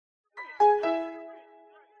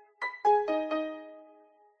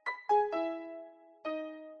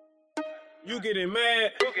You getting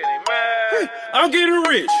mad? I'm getting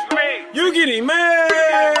rich. You getting mad?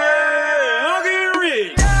 I'm getting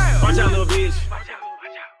rich. Watch out, little bitch.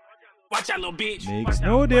 Watch out, little bitch. Makes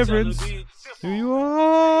no difference who you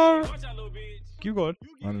are. Keep going.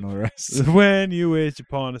 I don't know the rest. When you wish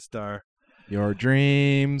upon a star, Your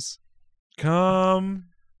dreams come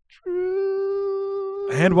true.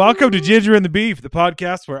 and welcome to Ginger and the Beef, the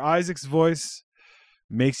podcast where Isaac's voice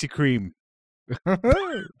makes you cream.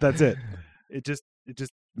 That's it. It just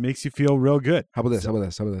makes you feel real good. How about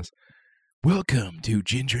this? Welcome to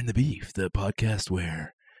Ginger and the Beef, the podcast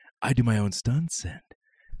where I do my own stunts and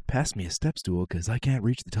pass me a step stool because I can't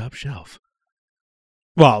reach the top shelf.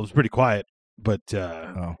 Well, it was pretty quiet, but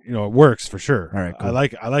Oh. you know, it works for sure. All right, cool. I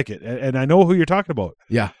like it, and I know who you're talking about.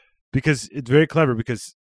 Yeah. Because it's very clever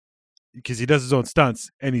because he does his own stunts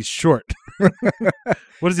and he's short.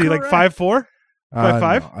 What is he, like Correct. 5'4"?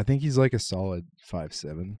 5'5"? No, I think he's like a solid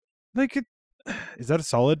 5'7". Like, is that a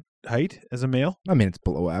solid height as a male? I mean, it's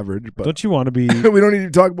below average, but Don't you want to be? we don't need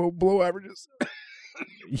to talk about below averages.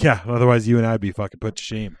 Yeah, otherwise you and I'd be fucking put to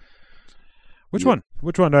shame. Which Yeah. one?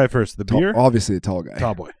 Which one do I have first? The beer? Obviously, the tall guy.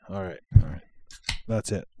 Tall boy. All right.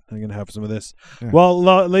 That's it. I'm gonna have some of this. Yeah. Well,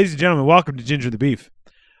 ladies and gentlemen, welcome to Ginger the Beef.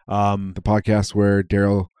 The podcast where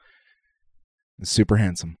Daryl is super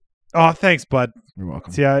handsome. Oh, thanks, bud. You're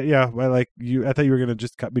welcome. See, yeah, I like you. I thought you were gonna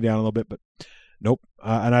just cut me down a little bit, but nope.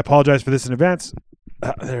 And I apologize for this in advance.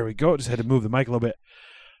 There we go. Just had to move the mic a little bit.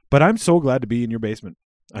 But I'm so glad to be in your basement.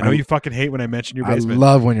 I know you fucking hate when I mention your basement. I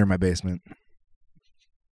love when you're in my basement.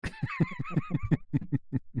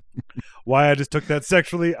 Why I just took that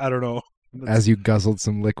sexually, I don't know. As you guzzled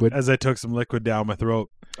some liquid. As I took some liquid down my throat.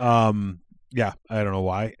 Yeah, I don't know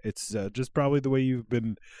why. It's just probably the way you've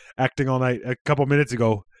been acting all night. A couple minutes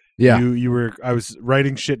ago, Yeah. I was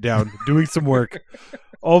writing shit down, doing some work.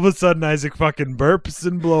 All of a sudden, Isaac fucking burps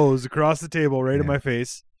and blows across the table right in my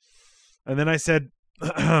face. And then I said,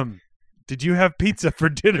 did you have pizza for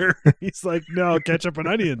dinner? He's like, no, ketchup and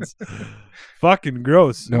onions. Fucking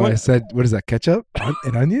gross. No, What? I said, what is that? Ketchup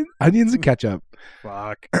and onion? Onions and ketchup.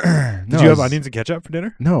 Fuck. No, Did you have onions and ketchup for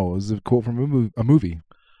dinner? No, it was a quote from a movie.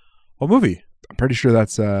 What movie? I'm pretty sure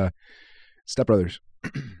that's Step Brothers.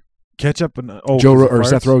 Ketchup and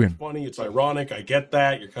Seth Rogen. Funny, it's ironic. I get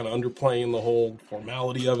that. You're kind of underplaying the whole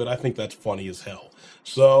formality of it. I think that's funny as hell.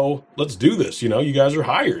 So let's do this. You know, you guys are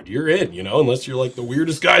hired. You're in, you know, unless you're like the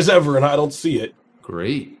weirdest guys ever and I don't see it.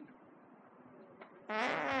 Great.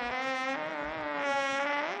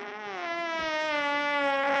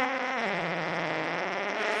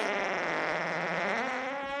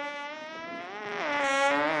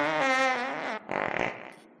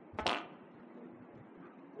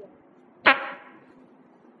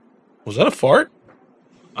 Was that a fart?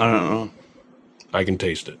 I don't know. I can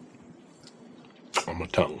taste it on my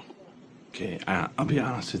tongue. Okay, I'll be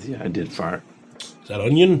honest with you. I did fart. Is that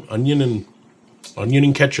onion? Onion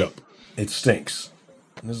and ketchup. It stinks.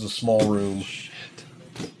 And this is a small room.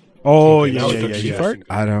 Oh, Okay, yeah, now it yeah, took yeah, you yeah. guessing.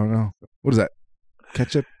 I don't know. What is that?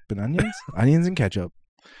 Ketchup and onions? Onions and ketchup.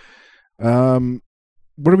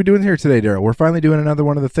 What are we doing here today, Daryl? We're finally doing another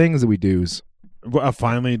one of the things that we do's.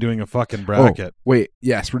 Finally doing a fucking bracket. Oh, wait.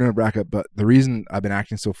 Yes, we're doing a bracket, but the reason I've been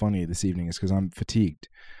acting so funny this evening is because I'm fatigued.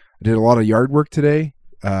 I did a lot of yard work today.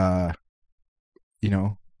 Been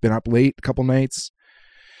up late a couple nights.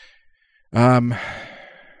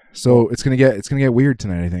 So it's gonna get weird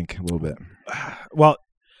tonight, I think, a little bit. Well,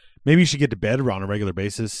 maybe you should get to bed on a regular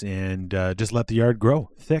basis and just let the yard grow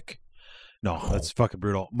thick. No, that's fucking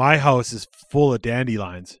brutal. My house is full of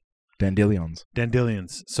dandelions.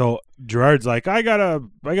 Dandelions. So Gerard's like, I got a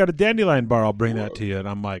dandelion bar. I'll bring that to you. And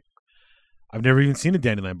I'm like, I've never even seen a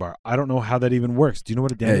dandelion bar. I don't know how that even works. Do you know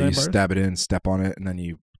what a Yeah, dandelion you bar is? stab it in, step on it, and then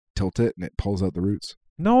you tilt it, and it pulls out the roots.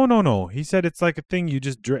 No. He said it's like a thing you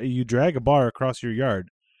just you drag a bar across your yard,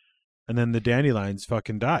 and then the dandelions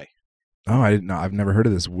fucking die. Oh, I didn't know. I've never heard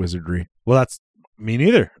of this wizardry. Well, that's me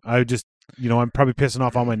neither. I just, I'm probably pissing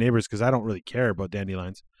off all my neighbors because I don't really care about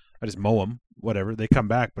dandelions. I just mow them, whatever. They come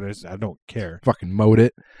back, but I don't care. Fucking mowed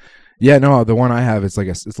it. Yeah, no, the one I have, it's like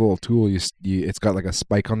it's a little tool. It's got like a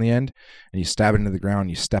spike on the end, and you stab it into the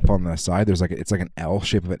ground. You step on the side. It's like an L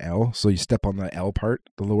shape of an L. So you step on the L part,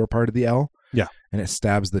 the lower part of the L. Yeah, and it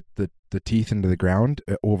stabs the teeth into the ground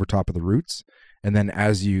over top of the roots. And then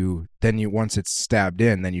once it's stabbed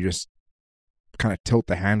in, then you just kind of tilt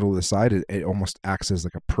the handle to the side. It almost acts as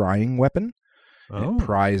like a prying weapon. And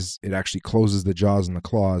Oh. it actually closes the jaws and the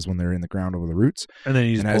claws when they're in the ground over the roots. And then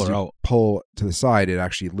you just And as pull her you out. pull to the side, it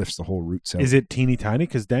actually lifts the whole roots out. Is it teeny tiny?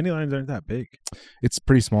 Because dandelions aren't that big. It's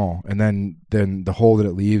pretty small. And then the hole that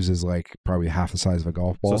it leaves is like probably half the size of a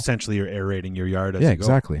golf So ball. essentially you're aerating your yard as Yeah, you go.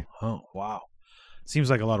 exactly. Oh, wow. Seems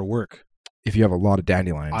like a lot of work. If you have a lot of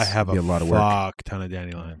dandelions, I have it'd a be lot of work. fuck ton of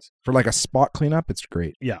dandelions. For like a spot cleanup, it's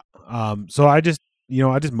great. Yeah. So I just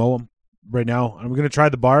mow them right now. I'm going to try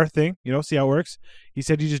the bar thing, see how it works. He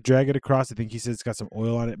said you just drag it across. I think he said it's got some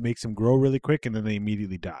oil on it, makes them grow really quick, and then they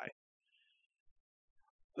immediately die.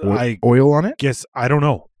 I Oil on it? guess, I don't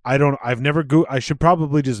know. I've never I should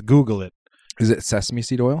probably just Google it. Is it sesame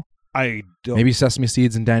seed oil? I don't. Maybe sesame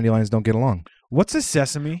seeds and dandelions don't get along. What's a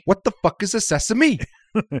sesame? What the fuck is a sesame?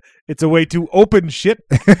 It's a way to open shit.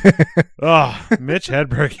 Oh, Mitch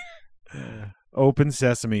Hedberg. Open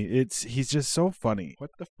sesame. He's just so funny.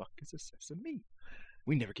 What the fuck is a sesame?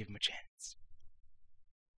 We never give him a chance.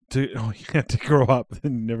 To grow up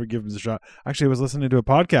and never give him a shot. Actually, I was listening to a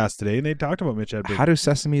podcast today and they talked about Mitch Hedberg. How do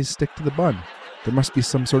sesames stick to the bun? There must be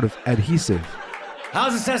some sort of adhesive.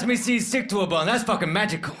 How's a sesame seed stick to a bun? That's fucking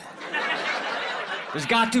magical. There's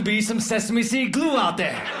got to be some sesame seed glue out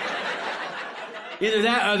there. Either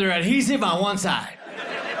that or they're adhesive on one side.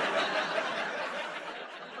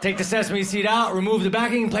 Take the sesame seed out, remove the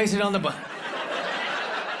backing, and place it on the bun.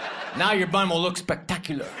 Now your bun will look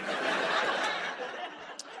spectacular.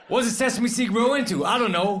 What does a sesame seed grow into? I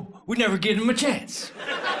don't know. We never give him a chance.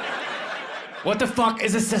 What the fuck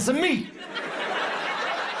is a sesame?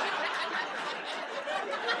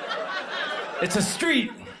 It's a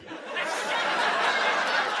street.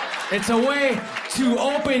 It's a way to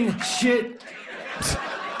open shit.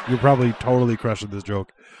 You're probably totally crushing this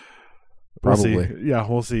joke. Probably. We'll see. Yeah,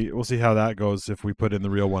 we'll see. We'll see how that goes if we put in the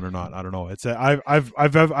real one or not. I don't know. It's I've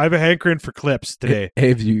a hankering for clips today.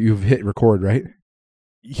 Hey, you've hit record, right?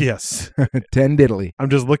 Yes. 10 diddly. I'm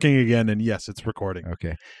just looking again, and yes, it's recording.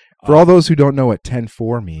 Okay. For all those who don't know what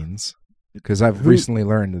 10-4 means, because I've recently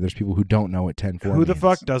learned that there's people who don't know what 10-4 means. Who the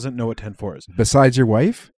fuck doesn't know what 10-4 is? Besides your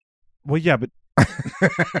wife? Well, yeah, but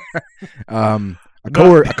A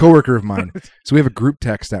coworker of mine. So we have a group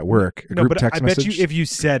text at work. A no, group but text I bet message. you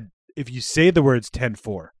if you say the words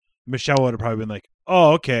 10-4, Michelle would have probably been like,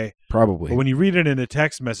 "Oh, okay." Probably. But when you read it in a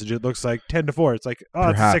text message, it looks like 10-4. It's like,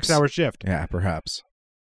 oh, Perhaps. it's a 6-hour shift. Yeah, perhaps.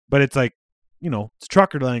 But it's like, it's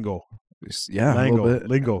trucker lingo. Yeah, a little bit.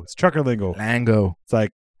 Lingo. It's trucker lingo. Lango. It's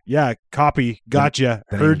like, yeah, copy, gotcha,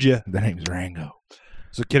 heard you. The name's Rango.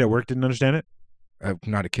 So, kid at work didn't understand it.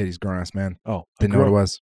 Not a kid. He's a grown-ass man. Oh, Didn't know what it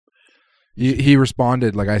was. He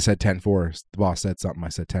responded, like I said 10-4. The boss said something. I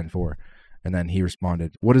said 10-4. And then he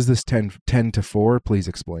responded, what is this 10-4? Please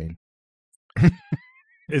explain.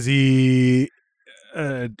 Is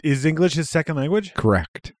English his second language?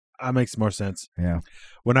 Correct. That makes more sense. Yeah.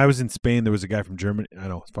 When I was in Spain, there was a guy from Germany. I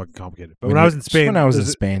know, it's fucking complicated. But when I was in Spain. When I was in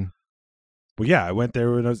Spain. Well, yeah, I went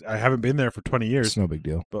there I haven't been there for 20 years. It's no big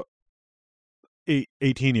deal.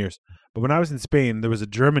 18 years. But when I was in Spain, there was a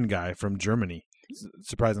German guy from Germany,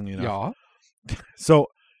 surprisingly enough. Yeah. So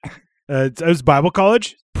it was Bible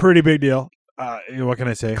college. Pretty big deal. What can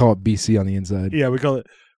I say? Call it BC on the inside. Yeah, we call it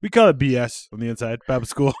BS on the inside. Bible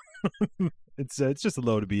school. It's just a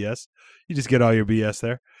load of BS. You just get all your BS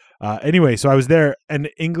there. Anyway, so I was there, and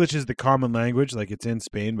English is the common language. Like, it's in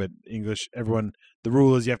Spain, but English, the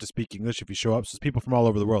rule is you have to speak English if you show up. So it's people from all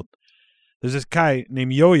over the world. There's this guy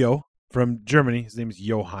named Yo-Yo from Germany. His name is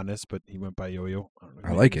Johannes, but he went by Yo-Yo.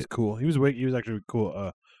 I like it. Cool. He was actually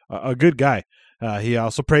cool. A good guy. He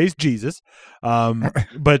also praised Jesus.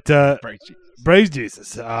 But praise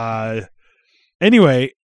Jesus.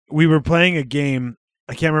 Anyway, we were playing a game.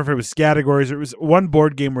 I can't remember if it was categories or it was one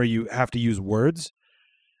board game where you have to use words.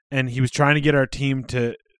 And he was trying to get our team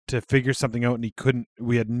to figure something out, and he couldn't.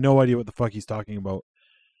 We had no idea what the fuck he's talking about.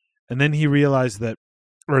 And then he realized that,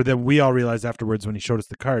 or then we all realized afterwards when he showed us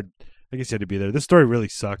the card. I guess he had to be there. This story really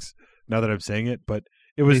sucks now that I'm saying it, but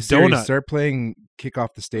it was Donut. Start playing Kick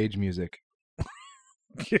Off the Stage music.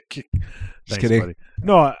 Thanks, kidding. buddy.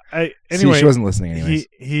 No, anyway. See, she wasn't listening anyways.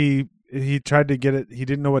 He tried to get it. He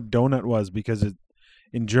didn't know what donut was because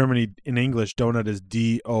in Germany, in English, donut is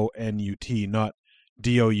DONUT, not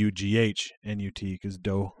DOUGHNUT, because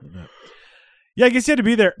dough. Yeah, I guess you had to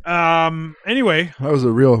be there. Anyway. That was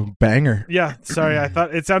a real banger. Yeah, sorry. I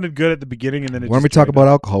thought it sounded good at the beginning, and then Why don't we talk about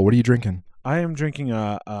alcohol? What are you drinking? I am drinking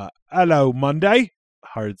a Hello Monday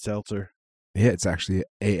hard seltzer. Yeah, it's actually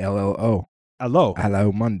ALLO. Hello.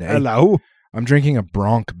 Hello Monday. Hello. I'm drinking a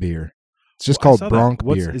Bronc beer. It's just I called saw Bronc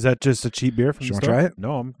that. beer. Is that just a cheap beer from You the wanna store? try it?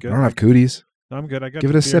 No, I'm good. I don't have cooties. No, I'm good. I got Give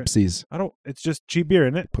it the a beer. sipsies, I don't. It's just cheap beer,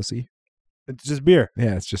 isn't it? pussy. It's just beer.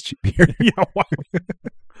 Yeah, it's just cheap beer. Yeah. Why?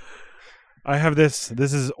 I have this.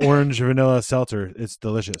 This is orange vanilla seltzer. It's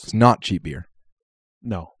delicious. It's not cheap beer.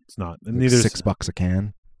 No, it's not. And Like neither is $6 a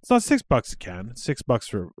can. It's not $6 a can. It's $6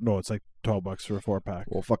 for it's like $12 for a 4-pack.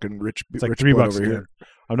 Well, fucking rich. It's like rich $3 blood a over can.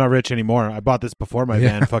 I'm not rich anymore. I bought this before my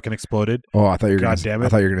Yeah. van fucking exploded. Oh, I thought you were God gonna. damn it. I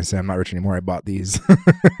thought you were gonna say I'm not rich anymore. I bought these.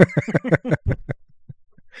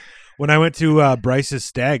 When I went to Bryce's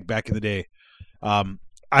Stag back in the day, I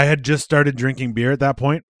had just started drinking beer at that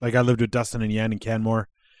point. Like I lived with Dustin and Yan in Canmore.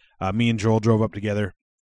 Me and Joel drove up together,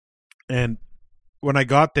 and when I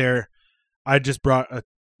got there, I just brought a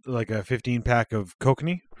 15-pack of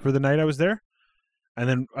Kokanee for the night I was there. And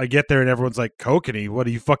then I get there and everyone's like, Kokanee? What,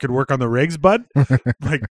 do you fucking work on the rigs, bud?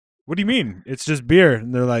 Like, what do you mean? It's just beer.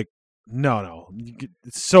 And they're like, no,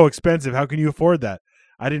 it's so expensive. How can you afford that?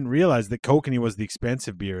 I didn't realize that Kokanee was the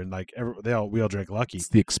expensive beer, and like we all drank Lucky. It's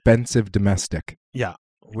the expensive domestic. Yeah,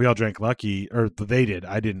 we all drank Lucky, or they did.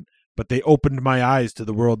 I didn't, but they opened my eyes to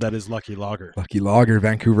the world that is Lucky Lager. Lucky Lager,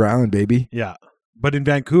 Vancouver Island, baby. Yeah, but in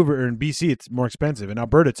Vancouver or in BC, it's more expensive. In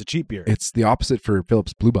Alberta, it's a cheap beer. It's the opposite for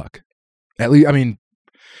Phillips Blue Buck. At least, I mean,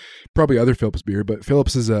 probably other Phillips beer, but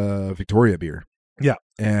Phillips is a Victoria beer. Yeah.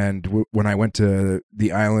 And when I went to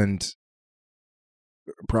the island,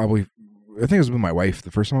 probably, I think it was with my wife, the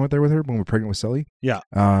first time I went there with her when we were pregnant with Sully. Yeah.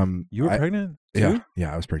 You were pregnant too?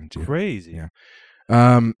 Yeah, I was pregnant too. Crazy. Yeah.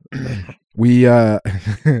 We I'm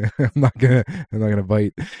not gonna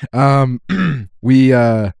bite. We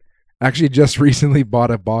actually just recently bought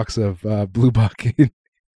a box of Blue Buck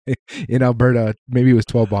in Alberta. Maybe it was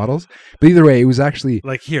 12 bottles, but either way, it was actually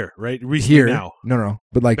Like here, right? Recently here. now. No,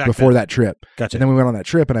 but like Back before then. that trip. Gotcha. And then we went on that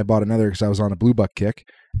trip, and I bought another because I was on a Blue Buck kick,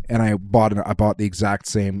 and I bought the exact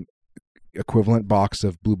same equivalent box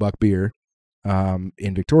of Blue Buck beer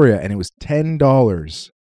in Victoria, and it was $10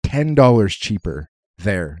 cheaper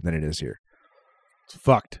there than it is here. It's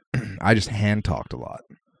fucked. I just hand talked a lot.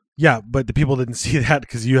 Yeah, but the people didn't see that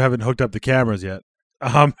because you haven't hooked up the cameras yet.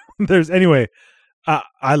 Anyway,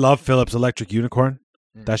 I love Phillips Electric Unicorn.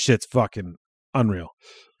 That shit's fucking unreal.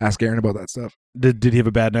 Ask Aaron about that stuff. Did he have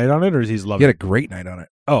a bad night on it, or is he He loving had it? a great night on it.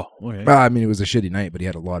 Oh, okay. Well, I mean, it was a shitty night, but he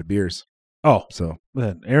had a lot of beers. Oh, So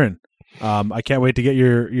then, Aaron, I can't wait to get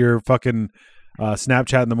your fucking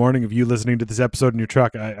Snapchat in the morning of you listening to this episode in your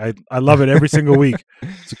truck. I love it every single week.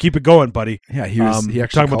 So keep it going, buddy. yeah, he was. He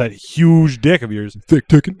actually talking about that huge dick of yours. thick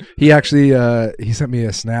ticking. He actually he sent me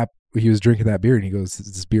a snap. He was drinking that beer, and he goes,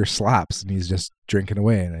 "This beer slaps," and he's just drinking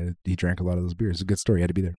away. And he drank a lot of those beers. It's a good story. He had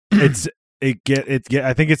to be there.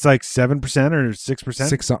 I think it's like 7% or 6%.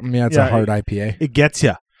 6 something. Yeah, it's Yeah, a hard IPA. It gets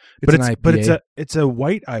you. It's an IPA. It's a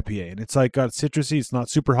white IPA, and it's like got citrusy. It's not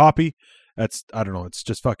super hoppy. I don't know. It's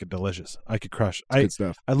just fucking delicious. I could crush. It's good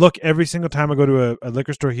stuff. I look every single time I go to a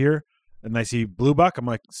liquor store here, and I see Blue Buck. I'm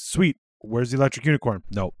like, sweet. Where's the Electric Unicorn?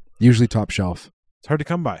 Nope. Usually top shelf. It's hard to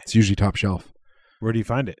come by. It's usually top shelf. Where do you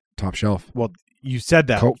find it? Top shelf. Well, you said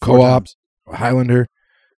that. Co- 4 Co-op. times. Highlander.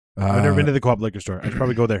 I've never been to the co-op liquor store. I should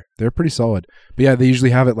probably go there. They're pretty solid. But yeah, they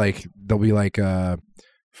usually have it like they'll be like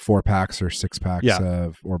 4 packs or 6 packs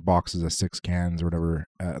or boxes of 6 cans or whatever.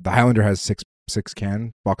 The Highlander has six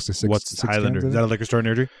can box of 6. What's 6 Highlander? cans in Is it. that a liquor store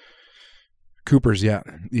near you? Cooper's? Yeah.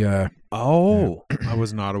 Oh, I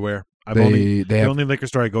was not aware. They The have only liquor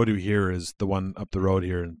store I go to here is the one up the road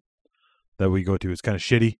here that we go to. It's kind of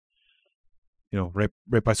shitty. You know, right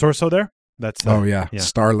by Sorso there. That's yeah, yeah.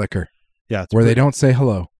 Star Liquor yeah, it's where they pretty- don't say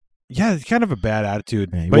hello. Yeah, it's kind of a bad attitude.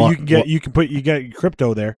 Yeah, you but walk- you get your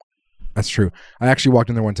crypto there. That's true. I actually walked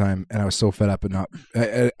in there one time and I was so fed up and not.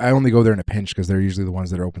 I only go there in a pinch because they're usually the ones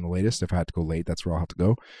that are open the latest. If I had to go late, that's where I'll have to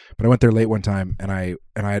go. But I went there late one time and I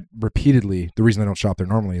had repeatedly. The reason I don't shop there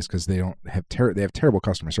normally is because they don't have they have terrible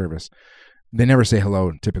customer service. They never say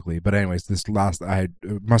hello typically. But anyways, this last I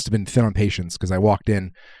must have been thin on patience because I walked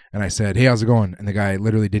in and I said, "Hey, how's it going?" And the guy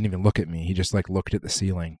literally didn't even look at me. He just like looked at the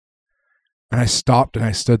ceiling. And I stopped and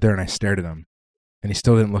I stood there and I stared at him, and he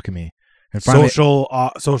still didn't look at me. And finally,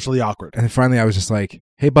 Socially awkward. and then finally I was just like,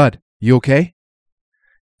 "Hey, bud, you okay?"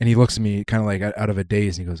 And he looks at me kind of like out of a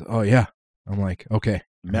daze and he goes, "Oh, yeah." I'm like, "Okay."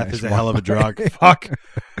 Meth And I is just a hell of a walked drug. away. Fuck.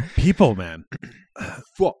 People, man.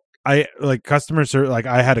 Fuck. I like customer service. Like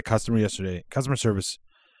I had a customer yesterday. Customer service.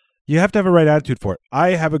 You have to have a right attitude for it.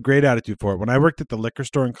 I have a great attitude for it. When I worked at the liquor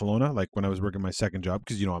store in Kelowna, like when I was working my second job,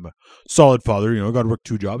 because I'm a solid father. I got to work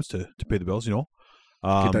 2 jobs to pay the bills. Get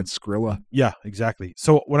that Skrilla. Yeah, exactly.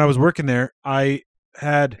 So when I was working there, I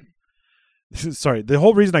had sorry, the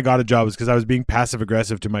whole reason I got a job is because I was being passive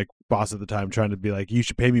aggressive to my boss at the time, trying to be like, "You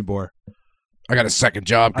should pay me more." I got a second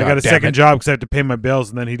job. I got a second job because I have to pay my bills,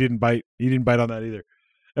 and then he didn't bite. He didn't bite on that either.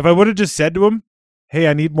 If I would have just said to him, hey,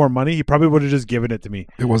 I need more money, he probably would have just given it to me.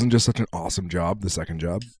 It wasn't just such an awesome job, the second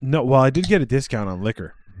job. No, well, I did get a discount on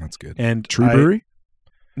liquor. That's good. And Tree Brewery?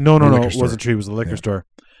 No, Or liquor it store? wasn't Tree. It was a liquor Yeah. store.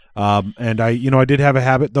 And I did have a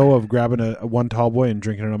habit though of grabbing a one tall boy and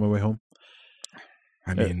drinking it on my way home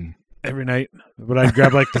I mean, every night. But I'd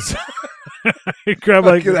grab like this. I'd grab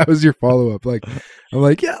like that was your follow up. Like, I'm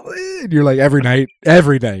like, yeah, and you're like every night.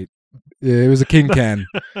 It was a King can.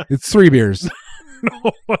 It's 3 beers. no,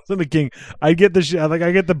 it wasn't a king. I get the shit. Like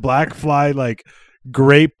I get the Black Fly like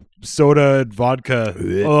grape soda and vodka.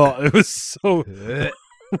 Oh, it was so.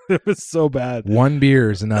 It was so bad. 1 beer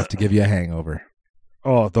is enough to give you a hangover.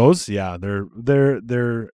 Oh, those, yeah,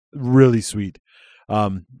 they're really sweet.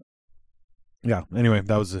 Yeah. Anyway,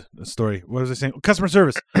 that was a story. What was I saying? Customer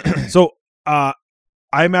service. So,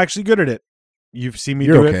 I'm actually good at it. You've seen me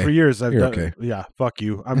You're do okay. it for years. You're done, okay. Yeah. Fuck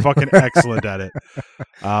you. I'm fucking excellent at it.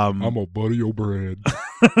 a buddy o' bread.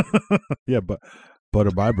 Yeah, but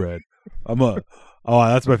butter my bread. Oh,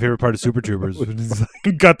 that's my favorite part of Super Troopers.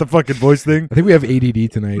 Got the fucking voice thing. I think we have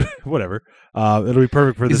ADD tonight. Whatever. It'll be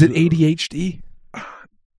perfect for Is this. it ADHD?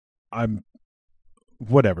 I'm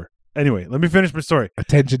whatever. Anyway, let me finish my story.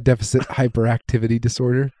 Attention deficit hyperactivity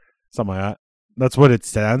disorder. Something like that. That's what it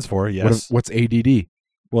stands for. Yes. What's ADD?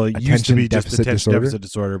 Well, it used to Attention be just deficit attention disorder? deficit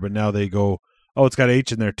disorder, but now they go, oh, it's got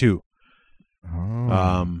H in there too.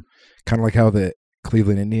 Kind of like how the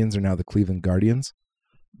Cleveland Indians are now the Cleveland Guardians.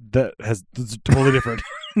 Those are totally different.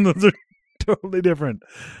 Those are totally different.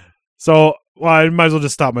 So, well, I might as well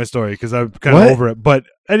just stop my story because I'm kind of What? over it. But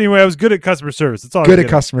anyway, I was good at customer service. That's all. Good I at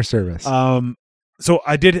was customer service. getting. So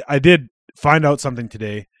I did find out something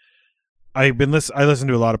today. I listen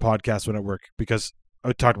to a lot of podcasts when at work because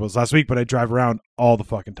I talked about this last week, but I drive around all the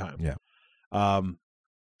fucking time. Yeah.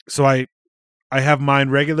 So I have mine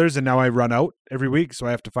regulars, and now I run out every week, so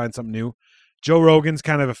I have to find something new. Joe Rogan's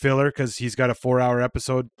kind of a filler because he's got a 4-hour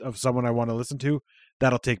episode of someone I want to listen to.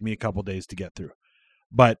 That'll take me a couple days to get through.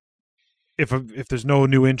 But if there's no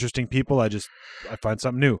new interesting people, I find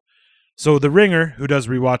something new. So The Ringer, who does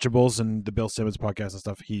Rewatchables and the Bill Simmons podcast and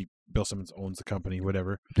stuff, Bill Simmons owns the company,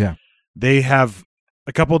 whatever. Yeah. They have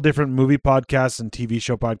a couple different movie podcasts and TV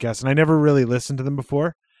show podcasts, and I never really listened to them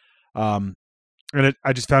before. And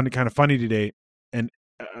I just found it kind of funny today. And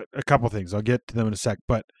a couple things, I'll get to them in a sec.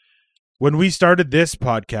 But when we started this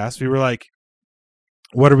podcast, we were like,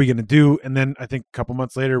 what are we going to do? And then I think a couple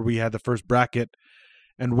months later, we had the first bracket.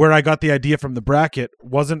 And where I got the idea from the bracket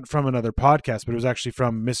wasn't from another podcast, but it was actually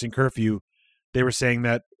from Missing Curfew. They were saying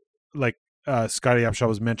that, like Scotty Upshaw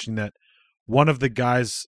was mentioning that one of the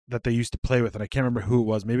guys that they used to play with, and I can't remember who it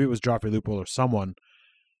was, maybe it was Joffrey Loophole or someone,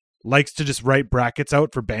 likes to just write brackets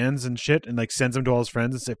out for bands and shit and like sends them to all his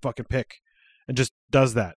friends and say, fucking pick. And just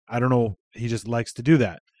does that. I don't know. He just likes to do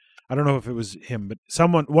that. I don't know if it was him,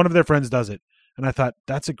 but one of their friends does it. And I thought,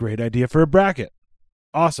 that's a great idea for a bracket.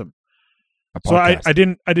 Awesome. So I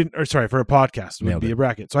didn't, for a podcast would Nailed be it. a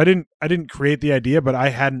bracket. So I didn't create the idea, but I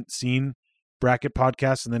hadn't seen bracket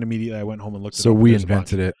podcasts. And then immediately I went home and looked So it up. we There's a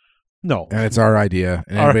bunch. invented it, No. and it's our idea.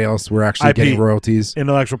 And Our everybody else, we're actually IP. getting royalties.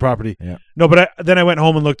 Intellectual property. Yeah. No, but then I went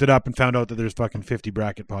home and looked it up and found out that there's fucking 50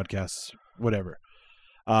 bracket podcasts, whatever.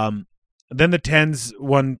 Then the Tens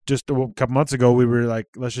one just a couple months ago, we were like,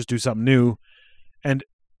 let's just do something new. And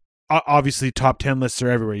obviously top 10 lists are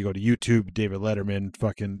everywhere. You go to YouTube, David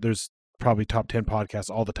Letterman, there's probably top 10 podcasts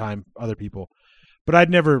all the time, other people. But I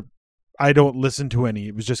don't listen to any.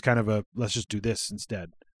 It was just kind of let's just do this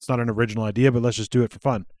instead. It's not an original idea, but let's just do it for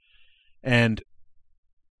fun. And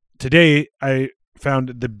today I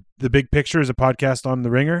found the Big Picture is a podcast on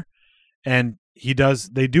The Ringer, and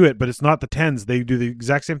they do it, but it's not the Tens. They do the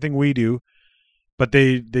exact same thing we do, but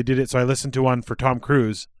they did it. So I listened to one for Tom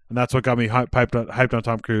Cruise, and that's what got me hyped on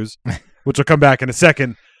Tom Cruise, which will come back in a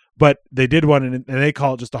second. But they did one, and they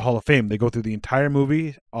call it just a Hall of Fame. They go through the entire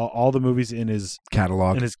movie, all the movies in his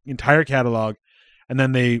Catalog. entire catalog, and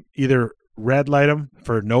then they either red light them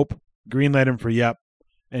for nope, green light them for yep,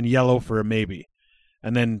 and yellow for a maybe.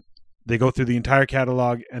 And then they go through the entire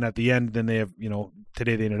catalog, and at the end, then they have,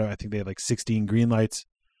 today they ended up, I think they had like 16 green lights.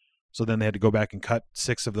 So then they had to go back and cut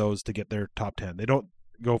 6 of those to get their top 10. They don't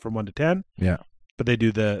go from 1 to 10. Yeah. But they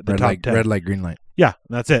do the red top light, 10. red light, green light. Yeah,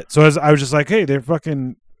 that's it. So I was just like, hey,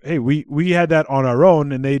 we had that on our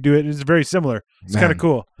own, and they do it. It's very similar. It's kind of Man,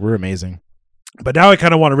 cool. We're amazing. But now I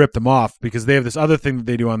kind of want to rip them off because they have this other thing that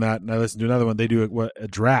they do on that, and I listened to another one. They do a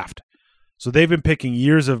draft. So they've been picking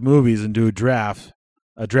years of movies and do a draft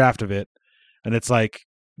of it, and it's like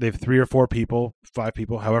they have 3 or 4 people, 5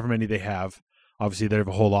 people, however many they have. Obviously, they have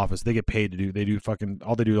a whole office. They get paid to do. They do fucking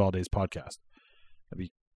all they do all day is podcast.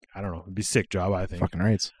 I don't know. It'd be a sick job, I think. Fucking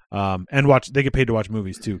rights. And they get paid to watch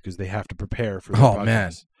movies too because they have to prepare for. Oh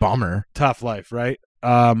man, bummer. Tough life, right?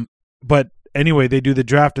 But anyway, they do the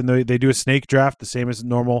draft and they do a snake draft, the same as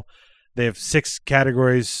normal. They have 6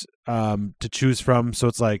 categories to choose from. So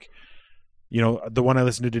it's like, the one I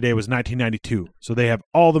listened to today was 1992. So they have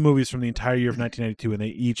all the movies from the entire year of 1992, and they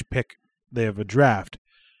each pick. They have a draft.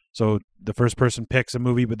 So the first person picks a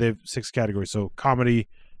movie, but they have 6 categories. So comedy,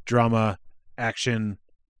 drama, action,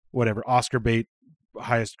 whatever, Oscar bait,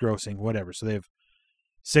 highest grossing, whatever. So they have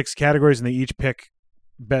 6 categories, and they each pick.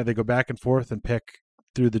 They go back and forth and pick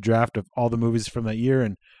through the draft of all the movies from that year.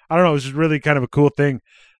 And I don't know, it was just really kind of a cool thing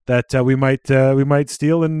that we might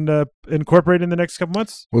steal and incorporate in the next couple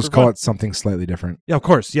months. We'll just call it something slightly different. Yeah, of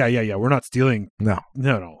course. Yeah. We're not stealing. No,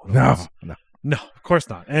 of course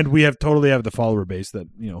not. And we totally have the follower base that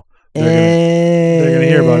they're gonna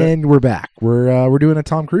hear about it. And we're back. We're doing a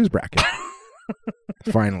Tom Cruise bracket.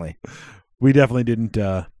 Finally, we definitely didn't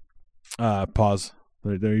pause.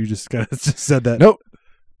 There, you just kind of just said that. Nope.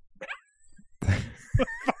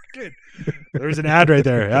 There was an ad right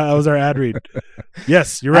there. That was our ad read.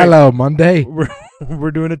 Yes, you're right. Hello, Monday.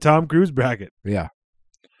 We're doing a Tom Cruise bracket. Yeah.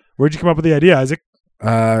 Where'd you come up with the idea, Isaac? It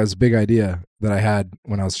was a big idea that I had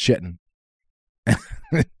when I was shitting.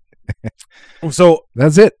 So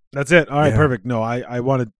that's it. All right, perfect. No,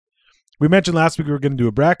 we mentioned last week we were going to do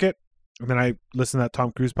a bracket, and then I listened to that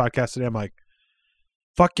Tom Cruise podcast today. I'm like,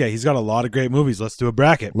 fuck yeah, he's got a lot of great movies. Let's do a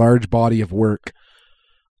bracket. Large body of work.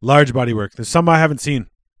 There's some I haven't seen.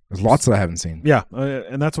 There's lots that I haven't seen. Yeah,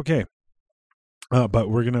 and that's okay. But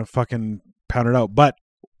we're going to fucking pound it out. But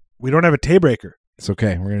we don't have a tiebreaker. It's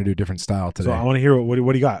okay. We're going to do a different style today. So I want to hear what do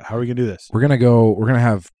you got? How are we going to do this? We're going to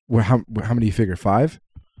have, how many do you figure? 5?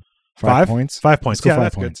 5 points? 5 points. Let's go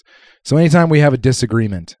 5 points. Good. So anytime we have a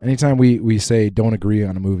disagreement, anytime we say don't agree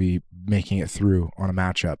on a movie making it through on a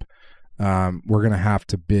matchup, we're going to have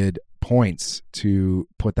to bid points to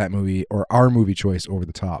put that movie or our movie choice over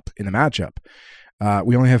the top in the matchup.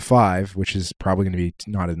 We only have 5, which is probably going to be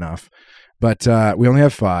not enough. But we only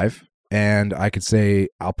have 5, and I could say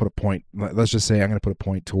I'll put a point. Let's just say I'm going to put a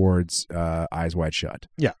point towards Eyes Wide Shut.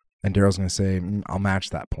 Yeah. And Daryl's going to say I'll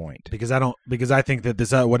match that point because I think that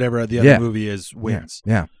this whatever the other movie is wins.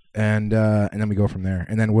 Yeah. And then we go from there.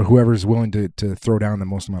 And then whoever's willing to throw down the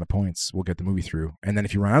most amount of points will get the movie through. And then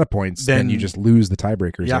if you run out of points, then you just lose the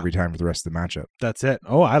tiebreakers every time for the rest of the matchup. That's it.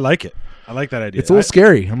 Oh, I like it. I like that idea. It's a little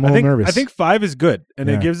scary. I'm a little nervous. I think 5 is good, and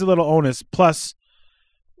it gives a little onus. Plus,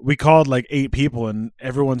 we called like 8 people, and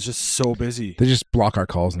everyone's just so busy. They just block our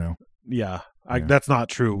calls now. Yeah. That's not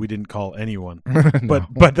true. We didn't call anyone,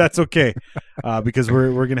 but that's okay because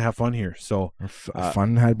we're gonna have fun here. So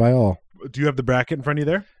fun had by all. Do you have the bracket in front of you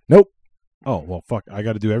there? Nope. Oh well, fuck! I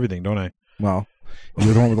got to do everything, don't I? Well,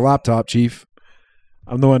 you're the one with the laptop, Chief.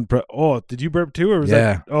 I'm the one. Did you burp too, or was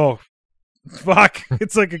that? Oh, fuck!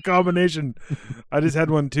 It's like a combination. I just had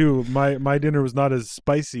one too. My dinner was not as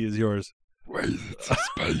spicy as yours. Wait, it's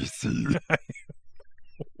spicy.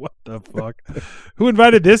 What the fuck? Who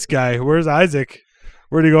invited this guy? Where's Isaac?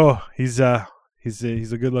 Where'd he go? He's a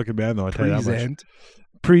good looking man though. I tell you that much.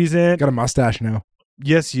 Present. Got a mustache now.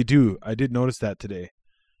 Yes, you do. I did notice that today.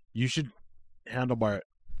 You should handlebar it.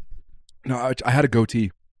 No, I had a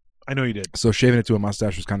goatee. I know you did. So shaving it to a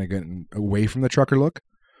mustache was kind of getting away from the trucker look.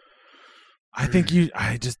 I think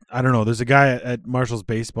I don't know. There's a guy at Marshall's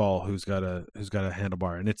baseball who's got a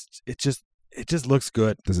handlebar, and it just looks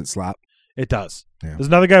good. Does it slap? It does. Yeah. There's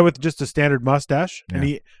another guy with just a standard mustache,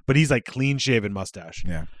 yeah. but he's like clean shaven mustache.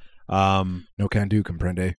 Yeah. No can do,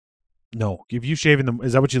 comprende. No, if you shaving them,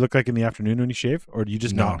 is that what you look like in the afternoon when you shave, or do you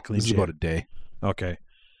just not clean? This is about a day. Okay.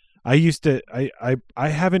 I used to. I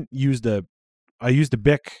haven't used a. I used a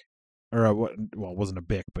Bic, or a, well, it wasn't a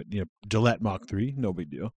Bic, but Gillette Mach 3. No big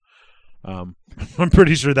deal. I'm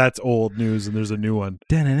pretty sure that's old news, and there's a new one.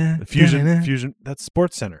 Fusion. That's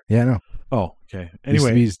Sports Center. Yeah, I know. Oh, okay.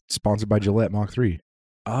 Anyway, used to be sponsored by Gillette Mach 3.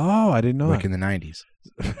 Oh, I didn't know like that. in the 90s.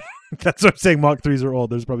 That's what I'm saying. Mach 3s are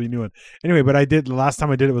old. There's probably a new one. Anyway, but the last time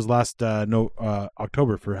I did it was last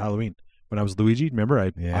October for Halloween when I was Luigi. Remember,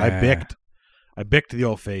 I bicked the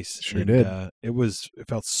old face. Sure did. It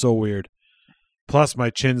felt so weird. Plus, my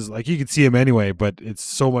chin's like you can see him anyway, but it's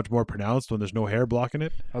so much more pronounced when there's no hair blocking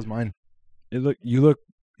it. How's mine? You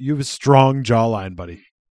have a strong jawline, buddy.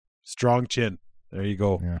 Strong chin. There you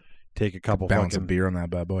go. Yeah. Take a couple. Bounce a beer on that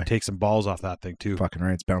bad boy. Take some balls off that thing too. Fucking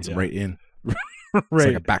right. It's bouncing right in. Right. It's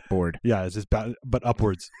like a backboard. Yeah, it's just but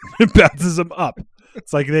upwards. It bounces them up.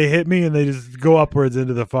 It's like they hit me and they just go upwards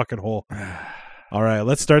into the fucking hole. All right,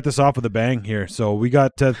 let's start this off with a bang here. So we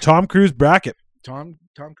got Tom Cruise bracket. Tom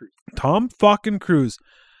Cruise. Tom fucking Cruise.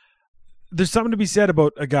 there's something to be said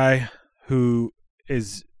about a guy who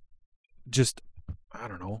is just, I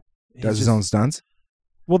don't know. Does his own stunts?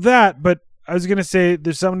 Well, that, but I was going to say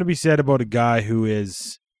there's something to be said about a guy who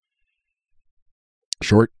is...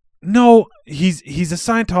 Short? No, he's a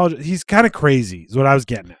Scientologist. He's kind of crazy is what I was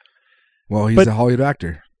getting at. Well, he's But- a Hollywood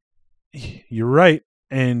actor. You're right.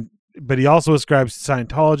 But he also ascribes to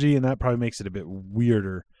Scientology, and that probably makes it a bit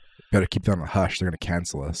weirder. Better keep that on the hush. They're going to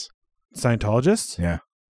cancel us. Scientologists? Yeah.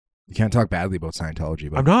 You can't talk badly about Scientology.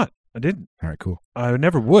 But I'm not. I didn't. All right, cool. I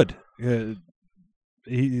never would.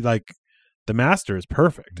 He The Master is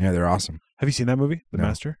perfect. Yeah, they're awesome. Have you seen that movie, The No.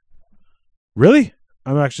 Master? Really?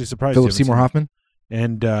 I'm actually surprised. you Philip haven't Seymour seen Hoffman? it.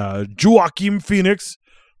 And Joaquin Phoenix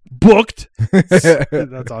booked.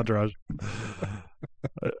 That's Entourage.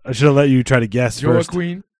 I should have let you try to guess first.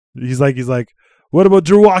 Queen. He's like, what about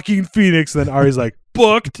Joaquin Phoenix? And then Ari's like,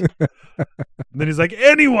 booked. And then he's like,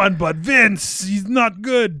 anyone but Vince. He's not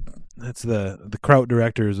good. That's the Kraut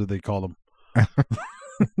director is what they call him.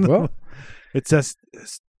 Well, It says,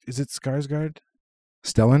 is it Skarsgård?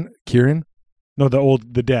 Stellan? Kieran? No,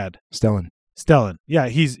 the dad. Stellan. Stellan. Yeah,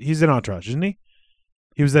 he's in Entourage, isn't he?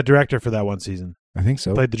 He was that director for that one season. I think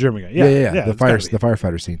so. Played the German guy. Yeah. it's gotta be. The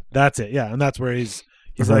firefighter scene. That's it. Yeah, and that's where he's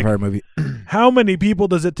The like, firefighter movie. how many people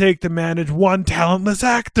does it take to manage one talentless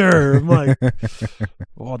actor? I'm like,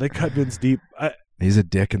 oh, they cut Vince deep. He's a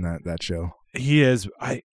dick in that show. He is.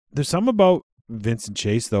 There's something about Vincent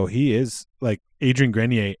Chase though. He is like Adrian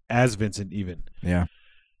Grenier as Vincent. Even Yeah.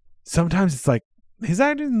 sometimes it's like his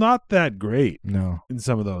acting's not that great No. in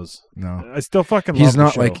some of those. No. I still fucking He's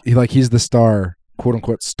love not the show. he's the star, quote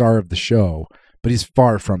unquote, star of the show, but he's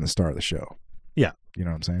far from the star of the show. Yeah. You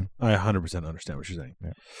know what I'm saying? I 100% understand what you're saying.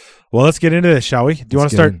 Yeah. Well, let's get into this, shall we? Do you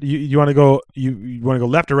want Let's to get start? You want to go? You want to go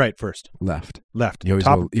left or right first? Left. Left. You always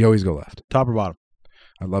top, go left. top or bottom?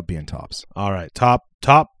 I love being tops. All right. Top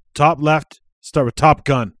left. Start with Top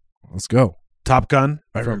Gun. Let's go. Top Gun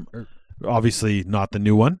from obviously not the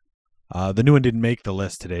new one. The new one didn't make the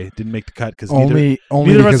list today. Didn't make the cut because Only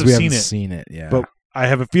neither of us because have we seen haven't it. seen it. Yeah. But I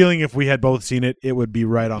have a feeling if we had both seen it, it would be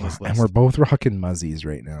right on this list. and we're both rocking muzzies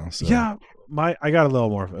right now. So Yeah, I got a little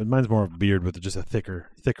more. Mine's more of a beard with just a thicker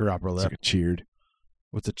upper it's lip. like a cheered.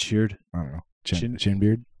 What's a cheered? I don't know. Chin- Chin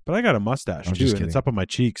beard. But I got a mustache I'm too, just and it's kidding. up on my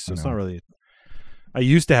cheeks, so I it's know. not really. I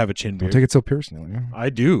used to have a chin Don't beard. take it so personally. Yeah. I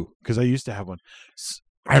do because I used to have one.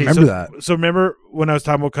 I remember that. So remember when I was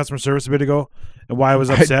talking about customer service a bit ago and why I was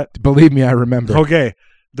upset? Believe me, I remember. Okay.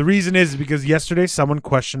 The reason is because yesterday someone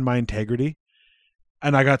questioned my integrity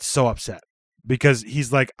and I got so upset because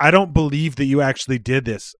he's like, I don't believe that you actually did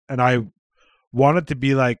this. And I wanted to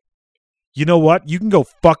be like, you know what? You can go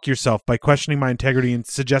fuck yourself by questioning my integrity and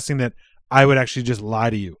suggesting that I would actually just lie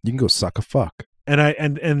to you. You can go suck a fuck. And I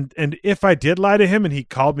and if I did lie to him and he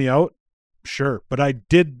called me out, sure. But I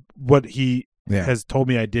did what he Yeah. has told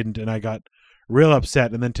me I didn't, and I got real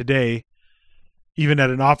upset. And then today, even at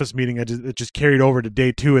an office meeting, it just carried over to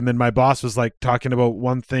day 2. And then my boss was like talking about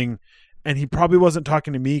one thing, and he probably wasn't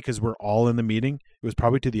talking to me because we're all in the meeting. It was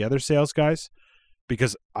probably to the other sales guys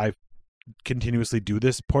because I continuously do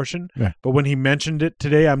this portion. Yeah. But when he mentioned it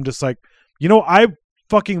today, I'm just like, I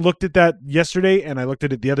fucking looked at that yesterday, and I looked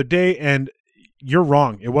at it the other day, and you're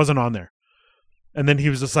wrong. It wasn't on there. And then he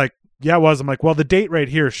was just like, yeah, it was. I'm like, well, the date right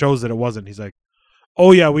here shows that it wasn't. He's like,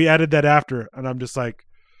 oh yeah, we added that after. And I'm just like,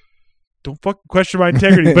 don't fucking question my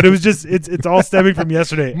integrity. But it was just, it's all stemming from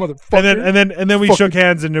yesterday. Motherfucker. And then we Fucking- shook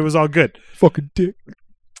hands and it was all good. Fucking dick.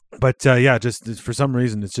 But yeah, just for some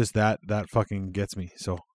reason, it's just that fucking gets me.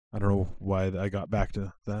 So I don't know why I got back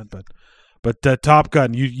to that, but Top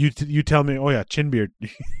Gun, you tell me. Oh yeah, chin beard.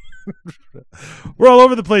 We're all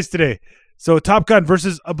over the place today. So Top Gun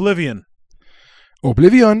versus Oblivion.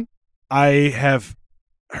 Oblivion. I have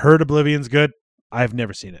heard Oblivion's good. I've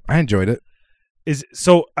never seen it. I enjoyed it.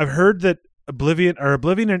 So I've heard that Oblivion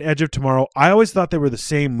and Edge of Tomorrow, I always thought they were the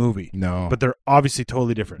same movie, No. but they're obviously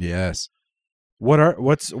totally different. yes.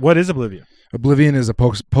 What is Oblivion? Oblivion is a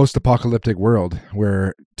post-apocalyptic world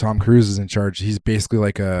where Tom Cruise is in charge. He's basically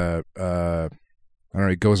like I don't know.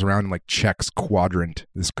 He goes around and like checks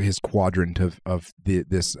his quadrant of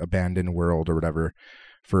this abandoned world or whatever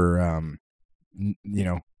for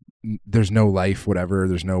there's no life, whatever.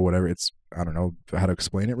 There's no whatever. It's I don't know how to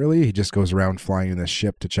explain it really. He just goes around flying in this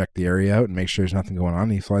ship to check the area out and make sure there's nothing going on.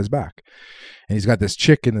 And he flies back, and he's got this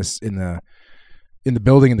chick in the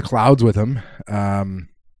building in the clouds with him.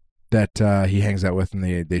 That he hangs out with,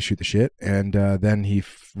 and they shoot the shit, and then he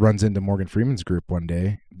runs into Morgan Freeman's group one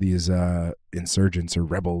day. These insurgents or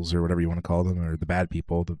rebels or whatever you want to call them, or the bad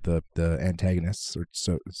people, the antagonists, or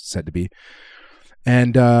so it's said to be.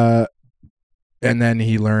 And And then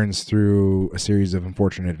he learns through a series of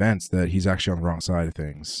unfortunate events that he's actually on the wrong side of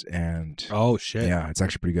things. And Oh shit! yeah, it's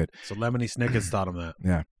actually pretty good. So Lemony Snicket's thought on that.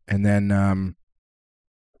 Yeah. And then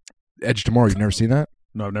Edge of Tomorrow, you've never seen that?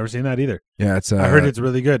 No, I've never seen that either. Yeah, it's I heard it's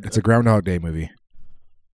really good. it's a Groundhog Day movie.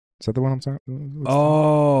 Is that the one I'm talking?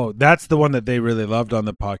 Oh, that's the one that they really loved on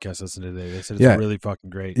the podcast listening today. They said it's Yeah. really fucking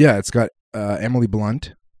great. Yeah, it's got Emily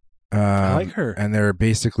Blunt. I like her. And they're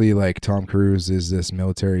basically like Tom Cruise is this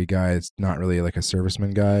military guy. It's not really like a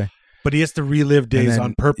serviceman guy. But he has to relive days then-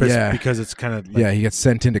 on purpose yeah. because it's kind of like, Yeah, he gets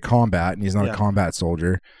sent into combat, and he's not Yeah. a combat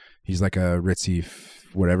soldier. He's like a ritzy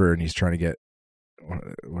whatever, and he's trying to get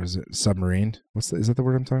what is it? Submarine? Is that the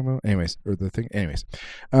word I'm talking about? Anyways, or the thing. Anyways,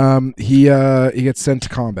 he gets sent to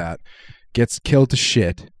combat, gets killed to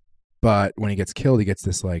shit, but when he gets killed, he gets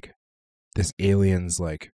this alien's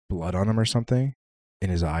like blood on him or something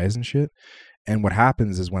in his eyes and shit. And what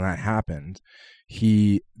happens is when that happened,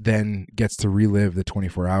 he then gets to relive the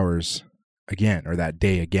 24 hours again, or that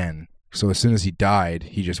day again. So as soon as he died,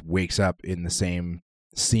 he just wakes up in the same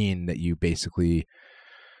scene that you basically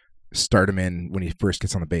start him in when he first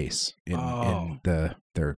gets on the base in their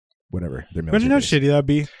military imagine how base. shitty that'd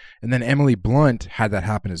be. And then Emily Blunt had that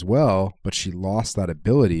happen as well, but she lost that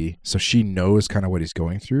ability, so she knows kind of what he's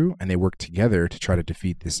going through, and they work together to try to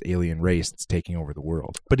defeat this alien race that's taking over the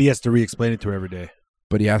world. But he has to re-explain it to her every day.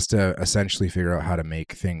 But he has to essentially figure out how to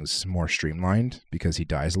make things more streamlined because he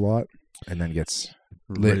dies a lot, and then gets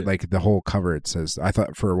like the whole cover. It says,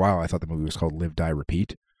 for a while I thought the movie was called Live, Die,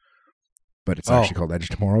 Repeat, but it's actually called Edge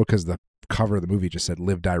of Tomorrow because the cover of the movie just said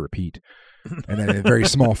Live, Die, Repeat, and then in a very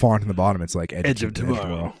small font in the bottom it's like Edge of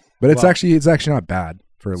Tomorrow. But it's actually not bad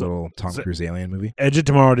for a little Tom Cruise alien movie. Edge of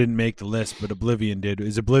Tomorrow didn't make the list, but Oblivion did.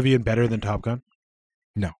 Is Oblivion better than Top Gun?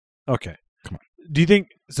 No. Okay. Come on. Do you think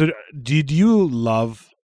so? Did you love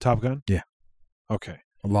Top Gun? Yeah. Okay.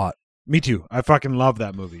 A lot. Me too. I fucking love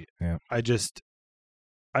that movie. Yeah.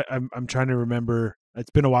 I'm trying to remember. It's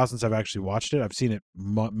been a while since I've actually watched it. I've seen it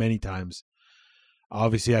many times.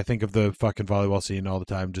 Obviously, I think of the fucking volleyball scene all the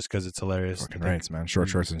time just because it's hilarious. Fucking rights, man. Short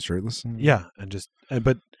shorts and shirtless. Yeah,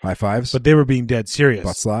 but High fives. they were being dead serious.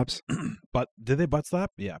 Butt slaps. But did they butt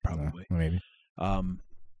slap? Yeah, probably. Maybe.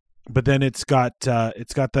 But then it's got the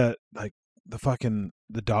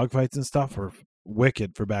dog fights and stuff were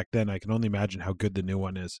wicked for back then. I can only imagine how good the new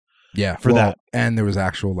one is. Yeah, for that. And there was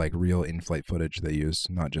actual like real in-flight footage they used,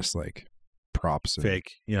 not just like props and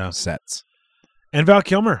Fake, yeah. sets. And Val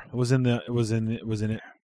Kilmer was in it.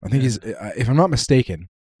 I think he's, if I'm not mistaken,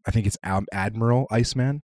 I think it's Admiral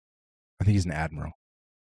Iceman. I think he's an admiral,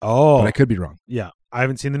 Oh, but I could be wrong. yeah. I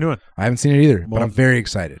haven't seen the new one. I haven't seen it either, but Well, I'm very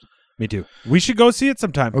excited. Me too. We should go see it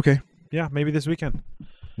sometime. Okay, Yeah, maybe this weekend.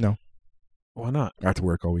 No. Why not? I have to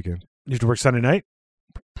work all weekend. You have to work Sunday night?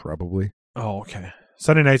 Probably. Oh, okay.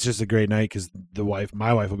 Sunday night's just a great night because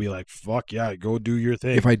my wife will be like, fuck yeah, go do your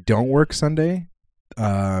thing. If I don't work Sunday,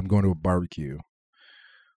 I'm going to a barbecue.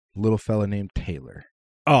 Little fella named Taylor.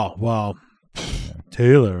 Oh, well,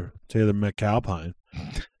 Taylor McAlpine.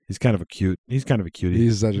 He's kind of a cutie. He's such a cutie.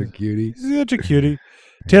 He's such a cutie.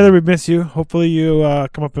 Taylor, we miss you. Hopefully you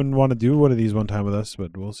come up and want to do one of these one time with us,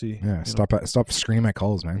 but we'll see. Yeah, stop screaming my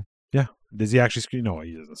calls, man. Yeah. Does he actually scream? No,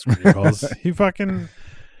 he doesn't scream your calls.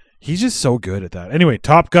 He's just so good at that. Anyway,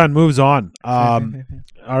 Top Gun moves on. All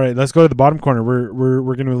right, let's go to the bottom corner.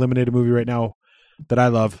 We're going to eliminate a movie right now that I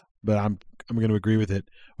love, but I'm going to agree with it.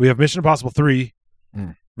 We have Mission Impossible 3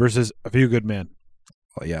 versus A Few Good Men.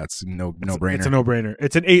 Well, yeah, it's no brainer. It's a no-brainer.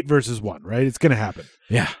 It's an 8 versus 1, right? It's going to happen.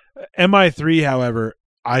 Yeah. MI3, however,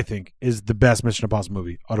 I think is the best Mission Impossible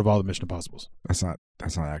movie out of all the Mission Impossibles. That's not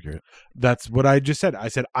accurate. That's what I just said. I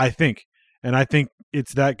said I think, and I think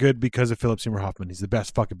it's that good because of Philip Seymour Hoffman. He's the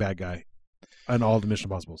best fucking bad guy in all the Mission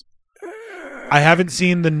Impossibles. I haven't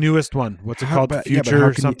seen the newest one. What's it called? Future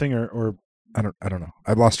or something or I don't know.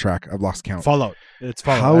 I've lost track. I've lost count. Fallout. It's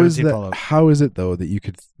Fallout. Fallout. How is it though that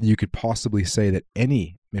you could possibly say that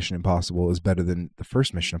any Mission Impossible is better than the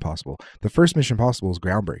first Mission Impossible? The first Mission Impossible is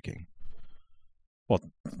groundbreaking.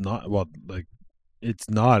 It's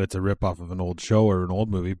not. It's a ripoff of an old show or an old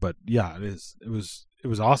movie, but yeah, it is. It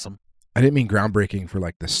was awesome. I didn't mean groundbreaking for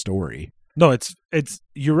like the story. No, it's.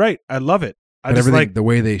 You're right. I love it. But everything, the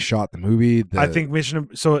way they shot the movie. I think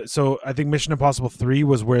I think Mission Impossible 3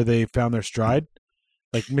 was where they found their stride.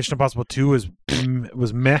 Like Mission Impossible 2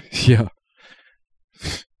 was meh. Yeah.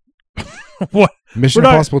 What? Mission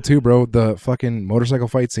Impossible 2, bro. The fucking motorcycle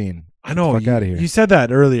fight scene. I know. Fuck out of here. You said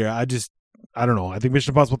that earlier. I don't know. I think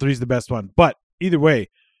Mission Impossible 3 is the best one. But either way,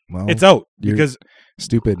 it's out because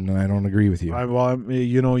stupid, and I don't agree with you.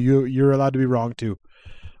 You're allowed to be wrong too.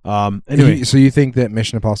 Anyway, so you think that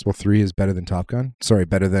Mission Impossible 3 is better than Top Gun? Sorry,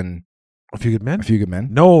 better than A Few Good Men? A Few Good Men.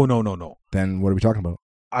 No. Then what are we talking about?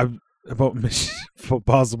 About Mission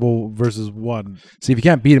Impossible versus 1. See, if you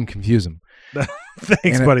can't beat him, confuse him.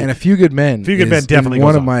 Thanks, and buddy. And A Few Good Men. A Few Good Men definitely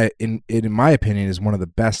one goes of on. my in my opinion is one of the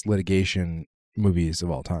best litigation movies of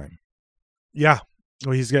all time. Yeah.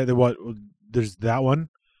 Well, he's got what? There's that one.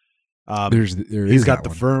 He's He's got The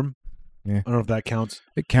Firm. Yeah. I don't know if that counts.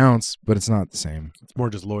 It counts, but it's not the same. It's more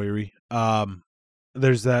just lawyery.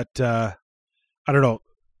 There's that. I don't know.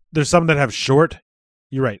 There's some that have short.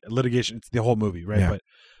 You're right. Litigation. It's the whole movie, right? Yeah.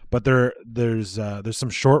 But there's some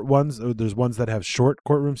short ones. There's ones that have short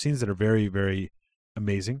courtroom scenes that are very, very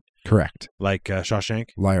amazing. Correct. Like Shawshank.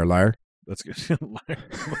 Liar, liar. That's good.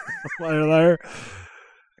 Liar, liar.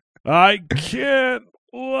 I can't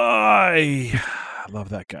lie. I love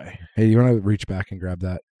that guy. Hey, you want to reach back and grab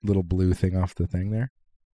that little blue thing off the thing there?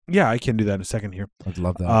 Yeah, I can do that in a second here. I'd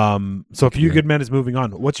love that. So A Few Yeah. Good Men is moving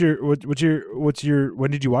on. What's your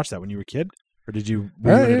when did you watch that? When you were a kid? Or did you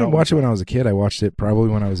I didn't watch it when I was a kid. I watched it probably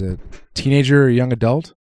when I was a teenager or young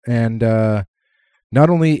adult. And not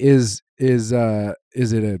only is it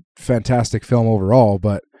a fantastic film overall,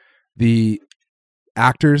 but the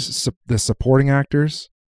actors, the supporting actors,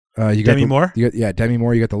 you got Demi Moore? Demi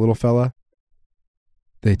Moore. You got the little fella,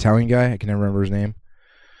 the Italian guy. I can never remember his name.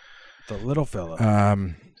 The little fella.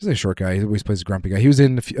 He's a short guy. He always plays a grumpy guy. He was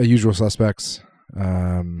in Usual Suspects.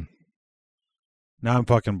 Now I'm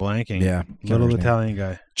fucking blanking. Yeah, Little Italian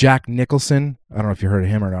guy. Jack Nicholson. I don't know if you heard of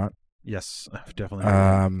him or not. Yes, I've definitely heard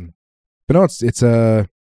of him. But no, it's a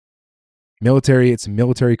military. It's a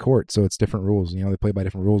military court, so it's different rules. You know, they play by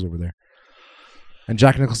different rules over there. And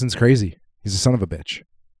Jack Nicholson's crazy. He's a son of a bitch.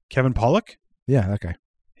 Kevin Pollak? Yeah, that guy.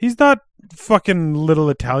 He's not fucking little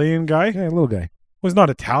Italian guy. Yeah, little guy. Well, he's not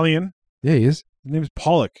Italian. Yeah, he is. His name's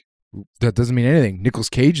Pollak. That doesn't mean anything. Nicolas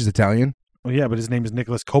Cage is Italian. Well, yeah, but his name is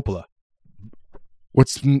Nicholas Coppola.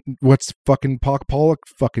 What's fucking Pollock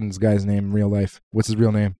fucking guy's name in real life? What's his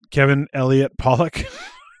real name? Kevin Elliott Pollak.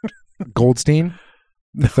 Goldstein,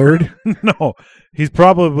 the third. No, he's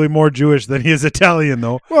probably more Jewish than he is Italian,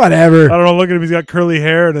 though. Whatever. I don't know. Look at him; he's got curly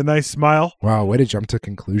hair and a nice smile. Wow, way to jump to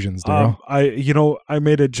conclusions, Daryl. I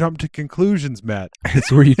made a jump to conclusions, Matt. It's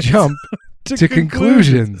where you jump to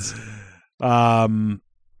conclusions. He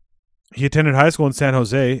attended high school in San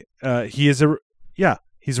Jose.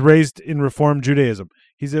 He's raised in Reform Judaism.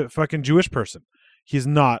 He's a fucking Jewish person. He's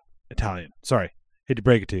not Italian. Sorry, hate to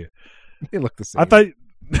break it to you. They look the same. I thought.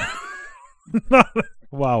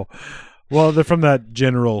 Wow. Well, they're from that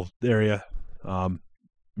general area.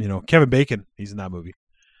 Kevin Bacon. He's in that movie.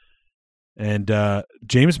 And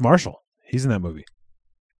James Marshall. He's in that movie.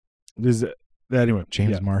 Anyway.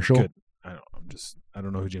 James Marshall. Good. I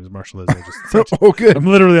don't know who James Marshall is. I just Oh, good. I'm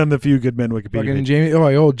literally on the Few Good Men Wikipedia Fucking page. James.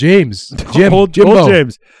 Oh, old James. Jim. Old Jimbo.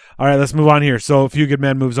 James. All right, let's move on here. So, A Few Good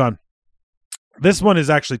Men moves on. This one is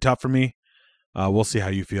actually tough for me. We'll see how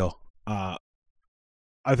you feel.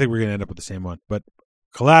 I think we're going to end up with the same one. But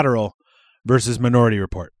Collateral versus Minority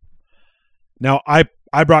Report. Now, I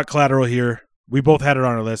brought Collateral here. We both had it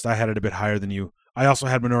on our list. I had it a bit higher than you. I also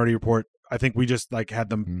had Minority Report. I think we just had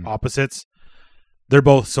them opposites. They're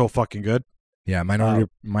both so fucking good. Yeah,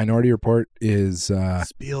 Minority Report is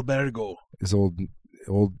Spielbergo. is old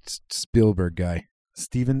Spielberg guy.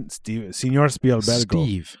 Senor Spielbergo.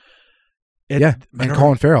 Steve. And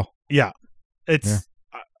Colin Farrell. Yeah.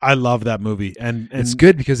 I love that movie. And it's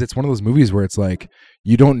good because it's one of those movies where it's like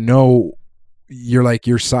you don't know,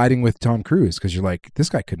 you're siding with Tom Cruise because you're like, this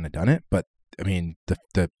guy couldn't have done it. But I mean,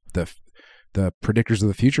 the predictors of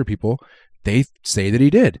the future people, they say that he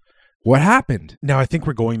did. What happened? Now I think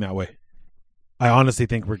we're going that way. I honestly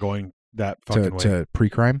think we're going that fucking way. To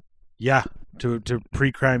pre-crime? Yeah, to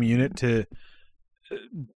pre-crime unit, to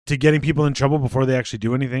getting people in trouble before they actually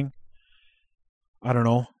do anything. I don't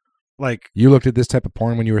know. Like, you looked at this type of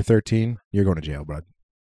porn when you were 13, you're going to jail, bud.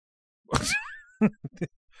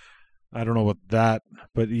 I don't know what that,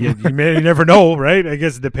 but you never know, right? I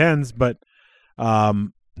guess it depends, but no,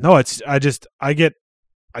 I get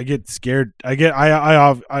scared. I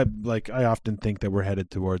often think that we're headed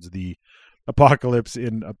towards the apocalypse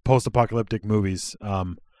in post-apocalyptic movies.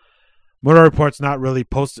 Minority Report's not really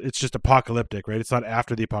it's just apocalyptic, right? It's not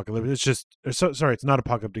after the apocalypse. It's just it's not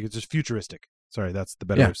apocalyptic. It's just futuristic. Sorry, that's the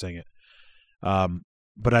better way of saying it.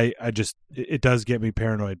 But it does get me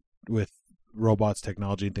paranoid with robots,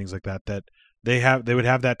 technology, and things like that. That they would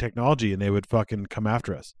have that technology and they would fucking come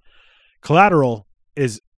after us. Collateral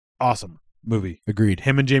is awesome movie. Agreed.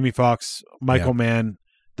 Him and Jamie Foxx, Michael Mann,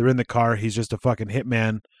 they're in the car. He's just a fucking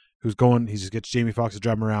hitman who's going. He just gets Jamie Foxx to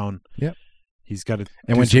drive him around. Yep. He's got to.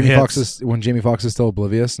 And when Jamie Foxx is still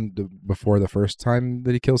oblivious and before the first time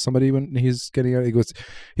that he kills somebody, when he's getting out, he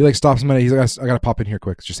like stops him and he's like, I gotta pop in here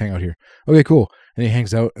quick. Just hang out here. Okay, cool. And he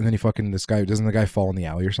hangs out, and then doesn't the guy fall in the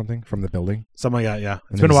alley or something from the building? Something like that. Yeah,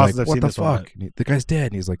 And it's been a he's while like, since I've what seen the this one. fuck? The guy's dead,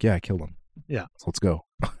 and he's like, yeah, I killed him. Yeah. So let's go.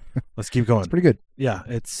 Let's keep going. It's pretty good. Yeah,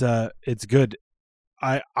 it's good.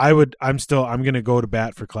 I'm gonna go to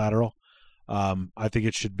bat for Collateral. I think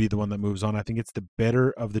it should be the one that moves on. I think it's the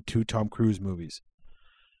better of the 2 Tom Cruise movies.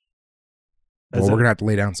 Well, we're gonna have to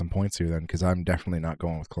lay down some points here then, because I'm definitely not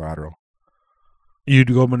going with Collateral.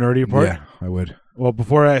 You'd go Minority Report? Yeah, I would. Well,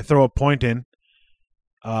 before I throw a point in,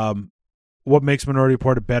 what makes Minority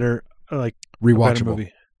Report a better Rewatchable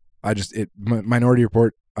movie? Minority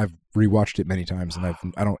Report. I've rewatched it many times, and I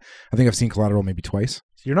think I've seen Collateral maybe twice.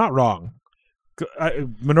 You're not wrong.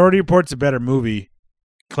 Minority Report's a better movie.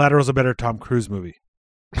 Collateral's a better Tom Cruise movie.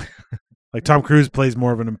 Like Tom Cruise plays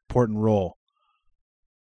more of an important role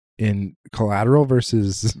In Collateral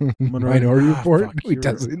versus Minority Report, fuck, he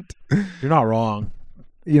doesn't. You're not wrong.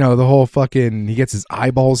 The whole fucking, he gets his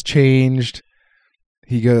eyeballs changed.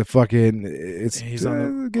 He got He's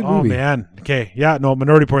on a good oh movie. Man. Okay. Yeah. No.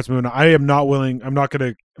 Minority Report's moving on. I am not willing. I'm not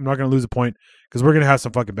gonna lose a point because we're gonna have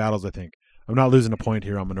some fucking battles. I think I'm not losing a point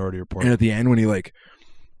here on Minority Report. And at the end, when he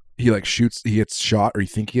shoots, he gets shot, or you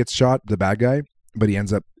think he gets shot, the bad guy, but it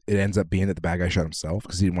ends up being that the bad guy shot himself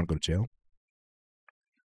because he didn't want to go to jail.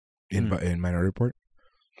 In Minority Report.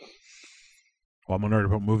 Well, Minority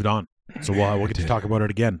Report moved on, so we'll get to talk about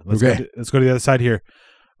it again. Let's Okay. go to the other side here.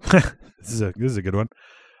 This is a good one.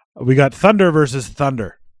 We got Thunder versus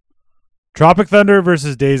Thunder. Tropic Thunder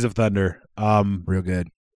versus Days of Thunder. Real good.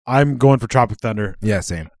 I'm going for Tropic Thunder. Yeah,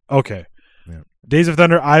 same. Okay. Yeah. Days of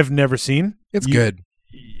Thunder I've never seen. It's good,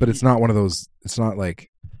 but it's not one of those. It's not like,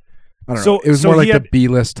 I don't So- know. It was so more like he the had-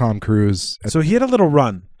 B-list Tom Cruise. So he had a little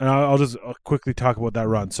run, and I'll just quickly talk about that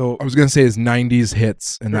run. So I was gonna say his '90s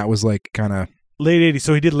hits, and that was like kind of late 80s.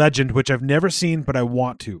 So he did Legend, which I've never seen, but I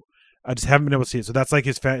want to. I just haven't been able to see it. So that's like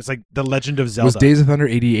it's like the Legend of Zelda. was Days of Thunder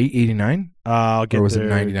 88, 89, I'll get or was there. it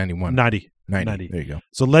 90, 91? 90. 90. There you go.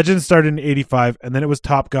 So Legend started in 85, and then it was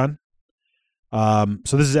Top Gun.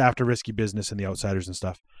 So this is after Risky Business and The Outsiders and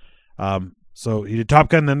stuff. So he did Top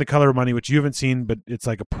Gun, then The Color of Money, which you haven't seen, but it's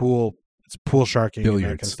like pool sharking and that kind of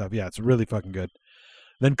Billiards. stuff. Yeah, it's really fucking good.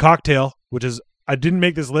 Then Cocktail, which is, I didn't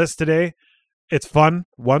make this list today. It's fun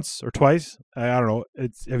once or twice. I don't know.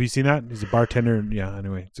 Have you seen that? He's a bartender. And yeah.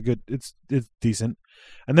 Anyway, it's decent.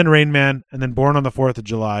 And then Rain Man, and then Born on the 4th of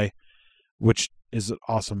July, which is an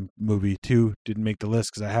awesome movie too. Didn't make the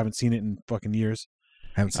list because I haven't seen it in fucking years.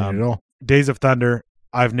 Haven't seen it at all. Days of Thunder,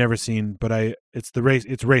 I've never seen, but it's the race.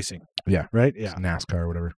 It's racing. Yeah. Right. It's Yeah. NASCAR or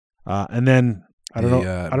whatever. And then I don't know.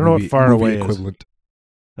 I don't know movie- what Far movie Away is. equivalent.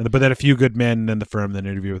 But then A Few Good Men, and then The Firm, then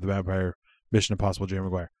Interview with the Vampire, Mission Impossible, Jerry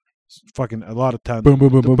Maguire. It's fucking a lot of time. Boom, boom,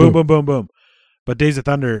 boom, boom, boom, boom. boom, boom, boom. But Days of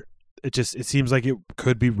Thunder, it seems like it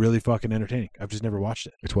could be really fucking entertaining. I've just never watched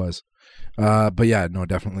it. It was, but yeah, no,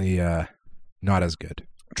 definitely not as good.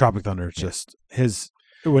 Tropic Thunder, it's just his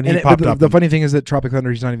when And he popped up. the funny thing is that Tropic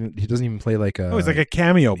Thunder, he doesn't even play like a. Oh, he's like a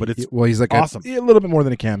cameo, but it's he's like awesome. a little bit more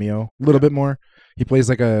than a cameo, a little bit more. He plays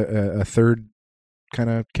like a third kind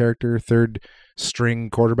of character, third string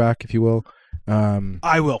quarterback, if you will.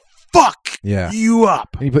 I will fuck Yeah, you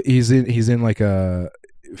up. and he's in like a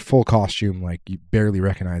full costume, like you barely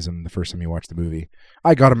recognize him the first time you watch the movie.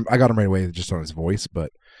 I got him right away just on his voice,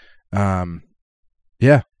 but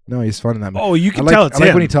yeah, no, he's fun in that movie. Oh, you can I tell it's like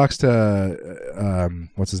him. when he talks to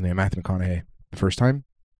what's his name, Matthew McConaughey, the first time.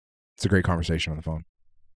 It's a great conversation on the phone.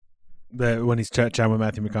 When he's chatting with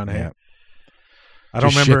Matthew McConaughey. Yeah. I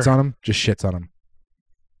don't Just remember. shits on him.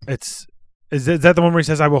 Is that the one where he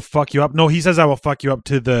says I will fuck you up? No, he says I will fuck you up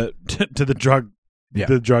to the to the drug Yeah.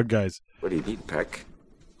 the drug guys. What do you need, Peck?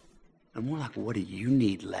 And more like, what do you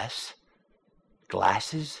need, Les?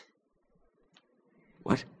 Glasses?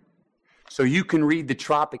 What? So you can read the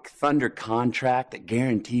Tropic Thunder contract that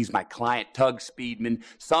guarantees my client, Tug Speedman,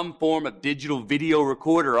 some form of digital video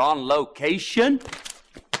recorder on location?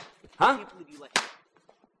 Huh?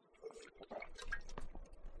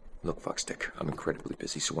 Look, Fuckstick, I'm incredibly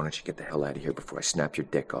busy, so why don't you get the hell out of here before I snap your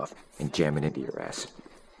dick off and jam it into your ass?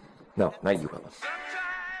 No, not you, Ellen.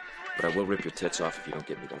 But I will rip your tits off if you don't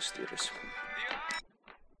get me those theaters.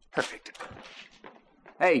 Perfect.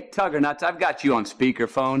 Hey, Tuggernuts, I've got you on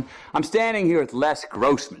speakerphone. I'm standing here with Les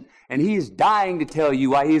Grossman, and he is dying to tell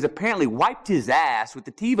you why he has apparently wiped his ass with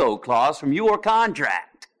the TiVo clause from your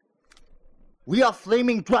contract. We are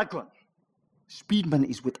Flaming Dragon. Speedman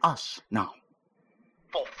is with us now.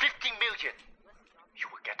 For 50 million, you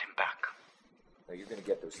will get him back. Now you're gonna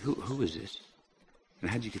get those. Who is this? And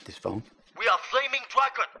how'd you get this phone? We are Flaming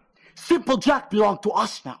Dragon. Simple Jack belongs to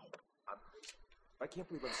us now. I can't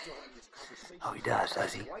believe I'm still having this conversation. Oh, he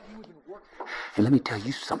does he? And let me tell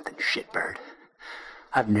you something, shitbird.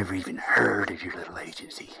 I've never even heard of your little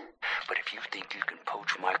agency. But if you think you can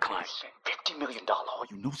poach my client... $50 million or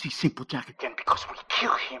you no see Simple Jack again because we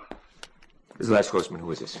kill him. This is Les Grossman.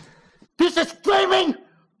 Who is this? This is Flaming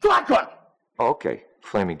Dragon! Oh, okay.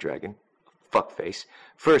 Flaming Dragon. Fuckface.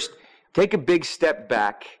 First, take a big step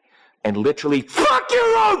back and literally fuck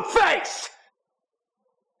your own face!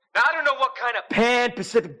 Now, I don't know what kind of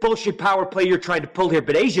pan-Pacific bullshit power play you're trying to pull here,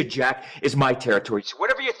 but Asia Jack is my territory. So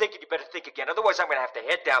whatever you're thinking, you better think again. Otherwise, I'm going to have to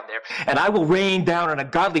head down there, and I will rain down on a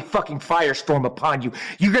godly fucking firestorm upon you.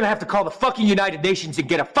 You're going to have to call the fucking United Nations and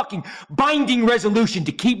get a fucking binding resolution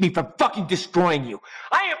to keep me from fucking destroying you.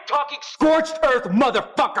 I am talking scorched earth,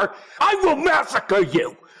 motherfucker. I will massacre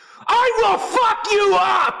you. I will fuck you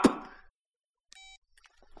up!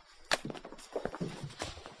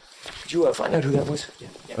 Did you find out who that was?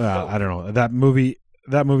 I don't know. That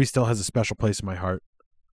movie still has a special place in my heart.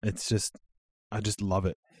 It's just, I just love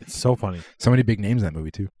it. It's so funny. So many big names in that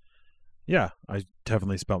movie too. Yeah, I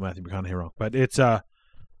definitely spelled Matthew McConaughey wrong, but it's I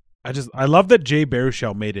love that Jay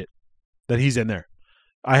Baruchel made it, that he's in there.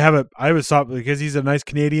 I have a soft, because he's a nice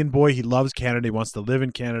Canadian boy. He loves Canada. He wants to live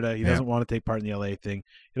in Canada. He doesn't want to take part in the LA thing.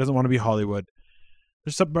 He doesn't want to be Hollywood.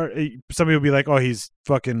 There's somebody will be like, oh, he's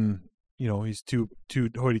fucking, he's too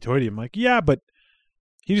hoity-toity. I'm like, yeah, but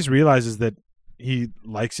he just realizes that he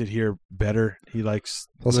likes it here better. He likes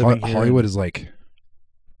living here. Hollywood is like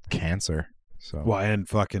cancer. So well, and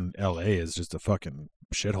fucking LA is just a fucking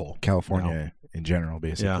shithole. California in general,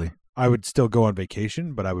 basically. Yeah. I would still go on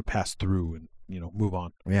vacation, but I would pass through and move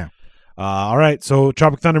on. Yeah. All right. So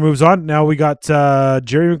Tropic Thunder moves on. Now we got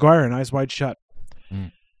Jerry Maguire and Eyes Wide Shut.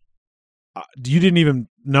 You didn't even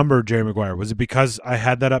number Jerry Maguire. Was it because I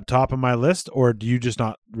had that up top of my list, or do you just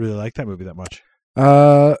not really like that movie that much?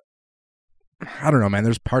 I don't know, man.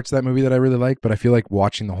 There's parts of that movie that I really like, but I feel like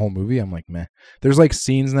watching the whole movie, I'm like, meh. There's like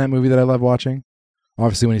scenes in that movie that I love watching.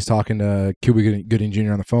 Obviously, when he's talking to Cuba Gooding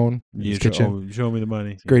Jr. on the phone in his kitchen. Show me the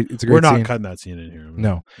money. Great. It's a great We're not scene. cutting that scene in here.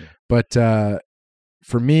 No. Yeah. But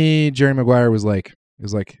for me, Jerry Maguire was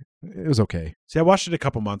okay. See, I watched it a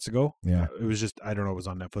couple months ago. Yeah. It was just, I don't know, it was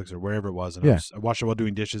on Netflix or wherever it was. And Yeah. I watched it while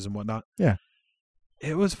doing dishes and whatnot. Yeah.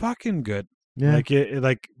 It was fucking good. Yeah.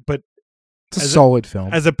 But It's a solid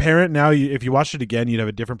film. as a parent now, if you watched it again, you'd have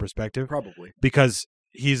a different perspective. Probably. Because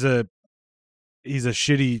he's a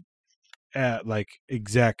shitty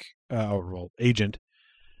exec agent,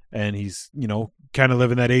 and he's kind of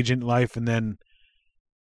living that agent life, and then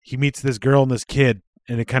he meets this girl and this kid,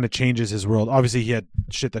 and it kind of changes his world. Obviously, he had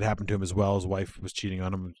shit that happened to him as well. His wife was cheating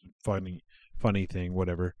on him. Funny thing,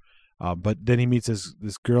 whatever. But then he meets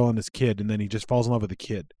this girl and this kid, and then he just falls in love with the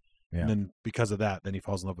kid. Yeah. And then because of that, then he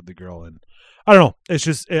falls in love with the girl. And I don't know. It's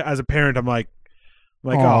just, as a parent, I'm like,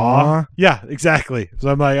 aw. Yeah, exactly. So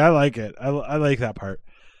I'm like, I like it. I like that part.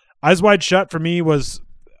 Eyes Wide Shut for me was,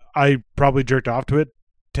 I probably jerked off to it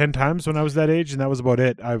 10 times when I was that age, and that was about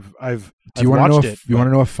it. Do you want watched to know? it. You want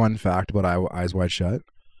to know a fun fact about Eyes Wide Shut?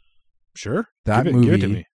 Sure. That give movie. it to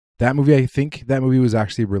me. That movie. I think that movie was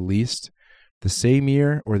actually released the same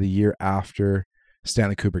year or the year after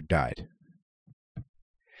Stanley Kubrick died.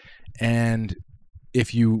 And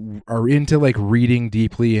if you are into like reading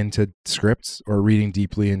deeply into scripts or reading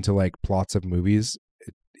deeply into like plots of movies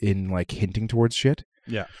in like hinting towards shit.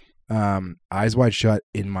 Yeah. Eyes Wide Shut,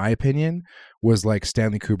 in my opinion, was like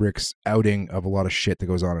Stanley Kubrick's outing of a lot of shit that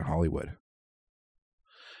goes on in Hollywood.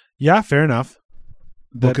 Yeah, fair enough.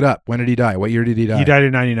 Look it up. When did he die? What year did he die? He died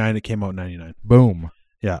in 99. It came out in 99. Boom.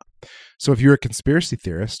 Yeah. So if you're a conspiracy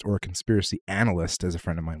theorist or a conspiracy analyst, as a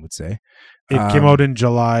friend of mine would say, It came out in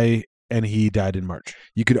July and he died in March.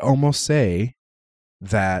 You could almost say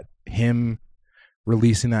that him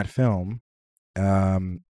releasing that film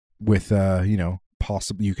with,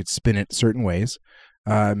 possibly you could spin it certain ways.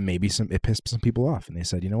 Maybe it pissed some people off and they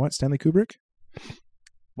said, you know what, Stanley Kubrick?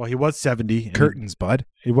 Well, he was 70. Curtains, bud.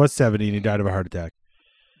 He was 70 and he died of a heart attack.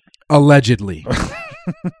 Allegedly.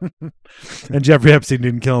 And Jeffrey Epstein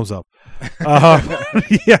didn't kill himself.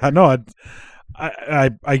 Yeah, no,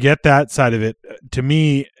 I get that side of it. To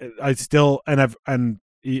me, I still, and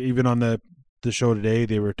even on the show today,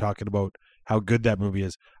 they were talking about how good that movie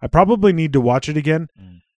is. I probably need to watch it again.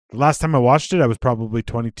 The last time I watched it, I was probably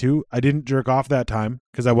 22. I didn't jerk off that time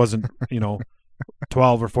because I wasn't,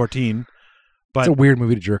 12 or 14. But it's a weird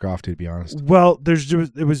movie to jerk off to be honest. Well,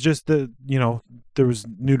 it was just there was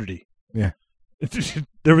nudity. Yeah.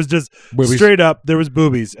 There was just boobies. Straight up, there was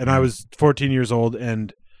boobies, and I was 14 years old,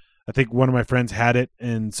 and I think one of my friends had it,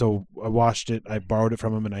 and so I watched it. I borrowed it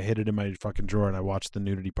from him, and I hid it in my fucking drawer, and I watched the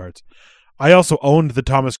nudity parts. I also owned the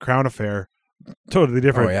Thomas Crown Affair. Totally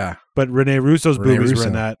different. Oh yeah. But Rene Russo's Rene boobies were Russo.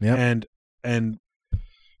 in that, Yep. and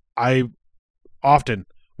I often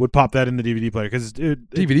would pop that in the DVD player because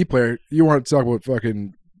DVD player. You want to talk about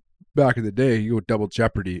fucking back in the day? You go Double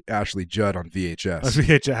Jeopardy, Ashley Judd on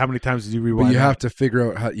VHS. How many times did you rewind? But you that? have to figure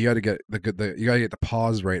out how you got to get the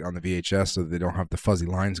pause right on the VHS so that they don't have the fuzzy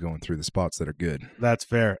lines going through the spots that are good. That's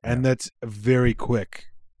fair, and that's very quick.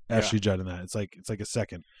 Ashley Judd in that. It's like a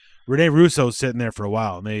second. Rene Russo's sitting there for a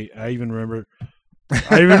while, and I even remember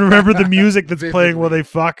the music that's playing while they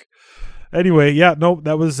fuck. Anyway,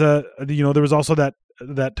 that was there was also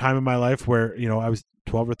that time in my life where I was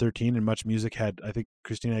 12 or 13 and Much Music had, I think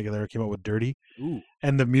Christina Aguilera came out with Dirty. Ooh.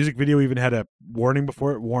 And the music video even had a warning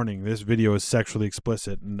before it. Warning, this video is sexually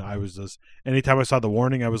explicit. And I was just, anytime I saw the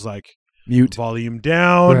warning, I was like, mute, volume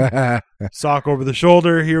down, sock over the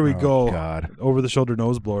shoulder. Here we go. God. Over the shoulder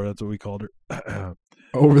nose blower. That's what we called her.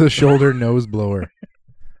 Over the shoulder nose blower.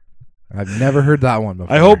 I've never heard that one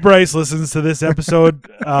before. I hope Bryce listens to this episode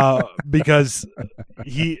because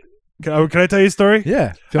can I tell you a story?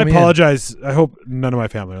 Yeah. I apologize. I hope none of my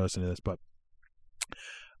family are listening to this, but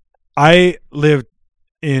I lived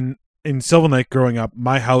in Sylvan Lake growing up.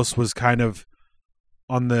 My house was kind of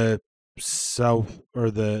on the south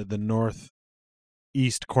or the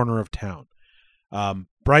northeast corner of town.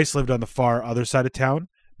 Bryce lived on the far other side of town,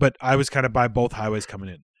 but I was kind of by both highways coming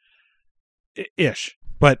in. Ish.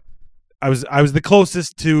 But I was the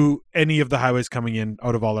closest to any of the highways coming in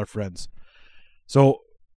out of all our friends. So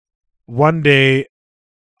one day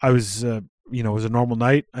I was, it was a normal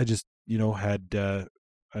night. I just, I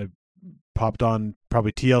popped on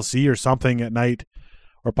probably TLC or something at night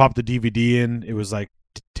or popped the DVD in. It was like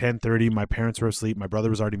 10:30. My parents were asleep. My brother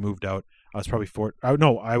was already moved out. I was probably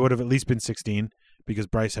I would have at least been 16 because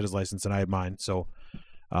Bryce had his license and I had mine. So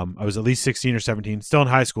I was at least 16 or 17. Still in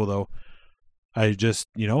high school though. I just,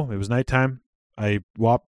 it was nighttime. I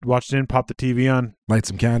watched in, popped the TV on. Light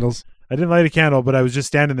some candles. I didn't light a candle, but I was just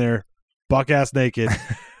standing there, buck-ass naked,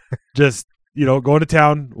 just, going to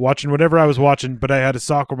town, watching whatever I was watching, but I had a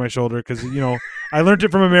sock over my shoulder because, I learned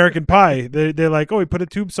it from American Pie. They're like, oh, he put a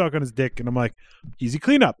tube sock on his dick. And I'm like, easy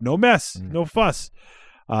cleanup, no mess, no fuss.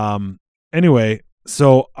 Anyway,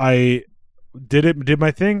 so I did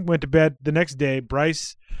my thing, went to bed. The next day,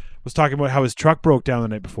 Bryce was talking about how his truck broke down the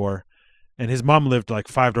night before. And his mom lived like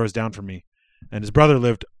 5 doors down from me. And his brother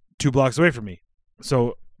lived 2 blocks away from me.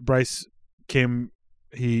 So Bryce came,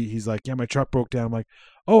 he's like, yeah, my truck broke down. I'm like,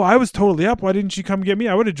 oh, I was totally up. Why didn't you come get me?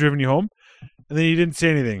 I would have driven you home. And then he didn't say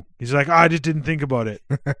anything. He's like, I just didn't think about it.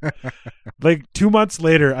 Like 2 months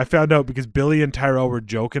later, I found out because Billy and Tyrell were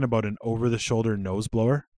joking about an over-the-shoulder nose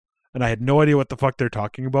blower. And I had no idea what the fuck they're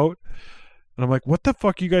talking about. And I'm like, what the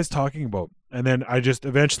fuck are you guys talking about? And then I just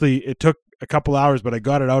eventually, it took a couple hours, but I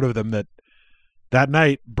got it out of them that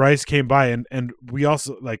night, Bryce came by and we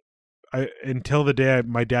also until the day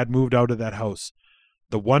my dad moved out of that house,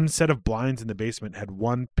 the one set of blinds in the basement had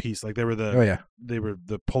one piece. Like they were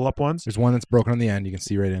the pull-up ones. There's one that's broken on the end. You can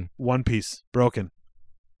see right in. One piece broken.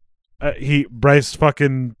 Bryce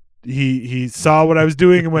fucking he saw what I was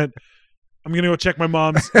doing and went, I'm gonna go check my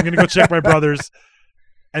mom's. I'm gonna go check my brother's.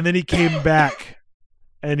 And then he came back.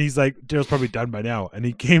 And he's like, Daryl's probably done by now. And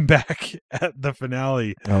he came back at the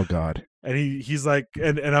finale. Oh, God. And he's like,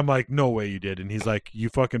 and I'm like, no way you did. And he's like, you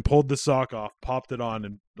fucking pulled the sock off, popped it on,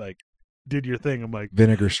 and like did your thing. I'm like,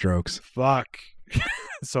 vinegar strokes. Fuck.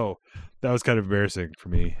 So that was kind of embarrassing for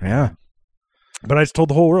me. Yeah. But I just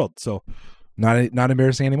told the whole world. So not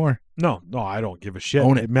embarrassing anymore. No, I don't give a shit.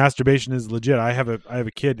 Own it. Masturbation is legit. I have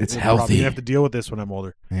a kid. It's I'm healthy. Probably gonna have to deal with this when I'm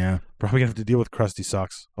older. Yeah. Probably gonna have to deal with crusty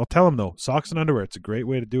socks. I'll tell him though. Socks and underwear. It's a great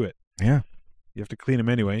way to do it. Yeah. You have to clean them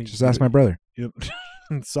anyway. Just ask my brother.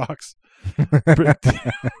 Socks.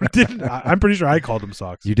 I'm pretty sure I called him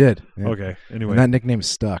Socks. You did. Yeah. Okay. Anyway. And that nickname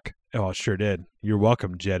stuck. Oh, it sure did. You're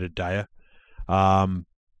welcome, Jedediah.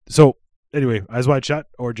 So anyway, Eyes Wide Shut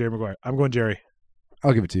or Jerry Maguire? I'm going Jerry.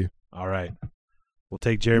 I'll give it to you. All right. We'll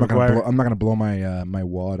take Jerry Maguire. I'm not gonna blow my my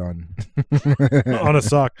wad on on a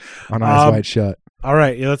sock. On Eyes Wide Shut. All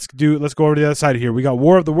right, yeah, let's go over to the other side here. We got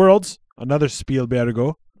War of the Worlds, another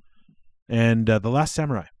Spielberg, and The Last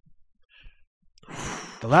Samurai.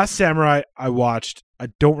 The Last Samurai I watched. I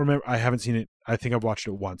don't remember. I haven't seen it. I think I've watched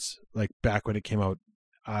it once, like back when it came out.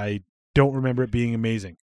 I don't remember it being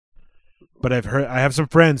amazing, but I have some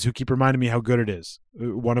friends who keep reminding me how good it is.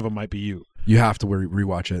 One of them might be you. You have to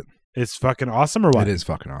rewatch it. It's fucking awesome, or what? It is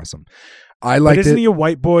fucking awesome. I like. Isn't he a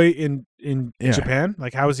white boy in Yeah. Japan?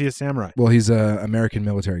 Like, how is he a samurai? Well, he's a American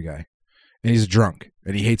military guy, and he's a drunk,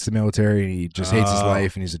 and he hates the military, and he just hates his Oh.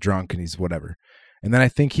 life, and he's a drunk, and he's whatever. And then I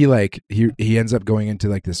think he ends up going into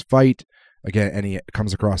like this fight again, and he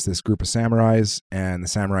comes across this group of samurais, and the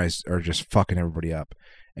samurais are just fucking everybody up,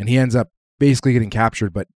 and he ends up basically getting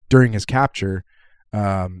captured. But during his capture,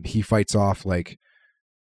 he fights off one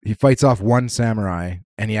samurai,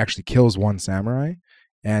 and he actually kills one samurai.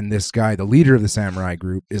 And this guy, the leader of the samurai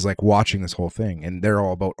group, is like watching this whole thing, and they're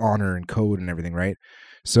all about honor and code and everything, right?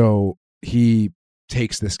 So he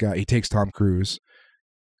takes Tom Cruise,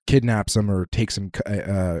 kidnaps him or takes him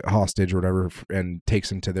hostage or whatever, and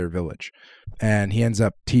takes him to their village. And he ends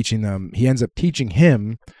up teaching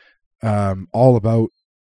him all about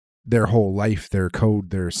their whole life, their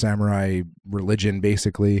code, their samurai religion,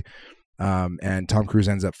 basically. And Tom Cruise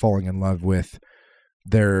ends up falling in love with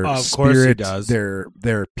their Of course he spirit, does.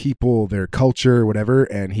 their people, their culture, whatever.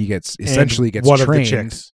 And he gets And trained. one of the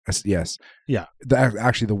chicks. Yes. Yeah.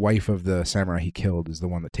 Actually, the wife of the samurai he killed is the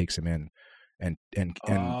one that takes him in, and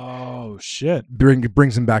Oh shit!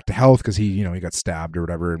 brings him back to health because he got stabbed or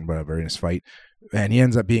whatever in his fight, and he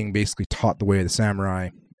ends up being basically taught the way of the samurai,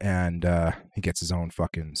 and he gets his own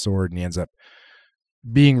fucking sword, and he ends up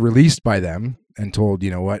being released by them and told, you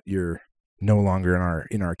know what, you're no longer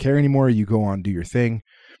in our care anymore. You go on, do your thing.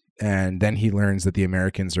 And then he learns that the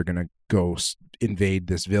Americans are going to go invade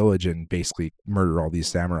this village and basically murder all these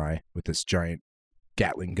samurai with this giant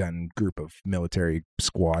Gatling gun group of military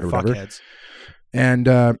squad or whatever. Fuckheads.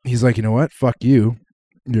 And he's like, you know what? Fuck you.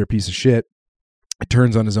 You're a piece of shit. It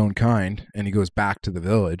turns on his own kind, and he goes back to the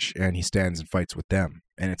village, and he stands and fights with them.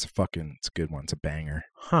 And it's a good one. It's a banger.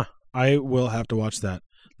 Huh. I will have to watch that.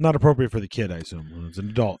 Not appropriate for the kid, I assume. It's an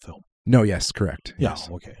adult film. No, yes, correct. Yeah. Yes.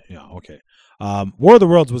 Okay. Yeah. Okay. War of the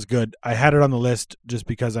Worlds was good. I had it on the list just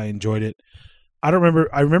because I enjoyed it. I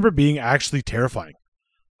remember being actually terrifying.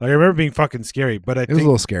 Like I remember being fucking scary, but It was a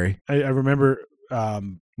little scary. I remember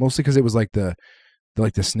Mostly because it was like the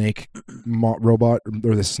snake robot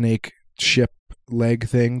or the snake ship leg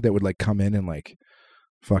thing that would like come in and like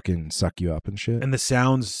fucking suck you up and shit. and the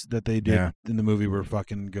sounds that they did Yeah. in the movie were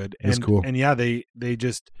fucking good. It was And cool. And yeah, they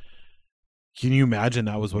just, can you imagine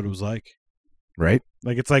that was what it was like? Right?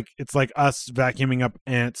 Like it's like us vacuuming up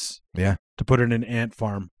ants Yeah. to put in an ant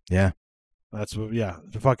farm. Yeah. That's what. Yeah,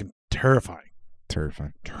 they're fucking terrifying.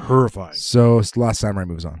 Terrifying. Terrifying. So it's the Last Samurai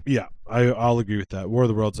moves on. Yeah, I'll agree with that. War of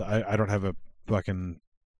the Worlds. I don't have a dog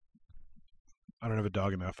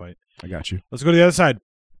in that fight. I got you. Let's go to the other side.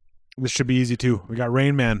 This should be easy too. We got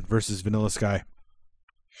Rain Man versus Vanilla Sky.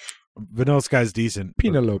 Vanilla Sky's decent.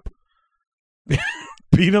 Penelope.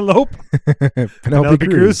 Penelope? Penelope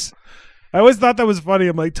Cruz. I always thought that was funny.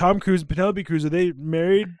 I'm like, Tom Cruise and Penelope Cruz, are they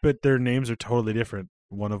married? But their names are totally different.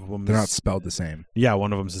 One of them They're not spelled the same. Yeah,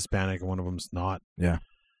 one of them's Hispanic and one of them's not. Yeah.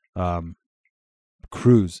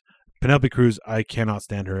 Cruz. Penelope Cruz, I cannot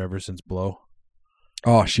stand her ever since Blow.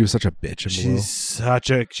 Oh, she was such a bitch in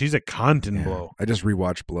Blow. She's a cunt in Yeah. Blow. I just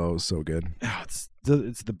rewatched Blow. It was so good. Oh, it's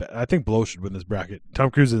the best. I think Blow should win this bracket. Tom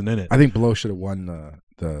Cruise isn't in it. I think Blow should have won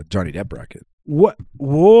the Johnny Depp bracket. What?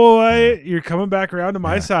 Boy, you're coming back around to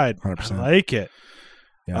my Yeah, side. 100%. I like it.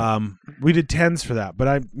 Yeah. We did 10s for that, but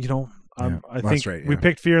I That's think right, we yeah.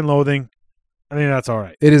 picked Fear and Loathing. I think that's all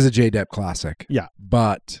right. It is a J Depp classic. Yeah.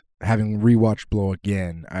 But having rewatched Blow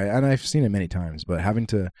again, I've seen it many times, but having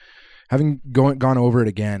gone over it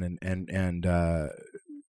again and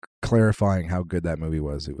clarifying how good that movie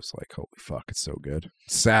was, it was like, holy fuck, it's so good.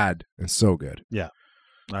 Sad and so good. All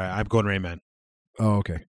right, I'm going Rain Man. Oh,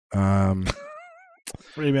 okay.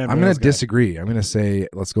 Rain Man. I'm Vanilla gonna Sky. disagree. I'm gonna say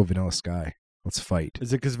let's go Vanilla Sky. Let's fight.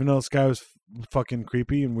 Is it because Vanilla Sky was fucking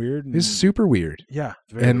creepy and weird? It's super weird. Yeah,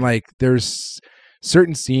 it's very And weird. like there's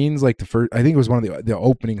certain scenes, like I think it was one of the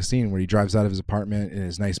opening scene where he drives out of his apartment in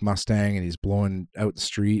his nice Mustang and he's blowing out the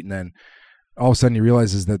street, and then all of a sudden he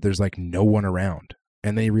realizes that there's like no one around,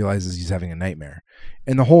 and then he realizes he's having a nightmare.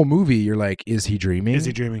 And the whole movie, you're like, is he dreaming? Is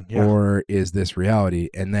he dreaming? Yeah. Or is this reality?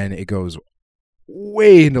 And then it goes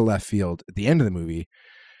way into left field at the end of the movie.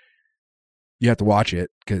 You have to watch it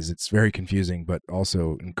because it's very confusing, but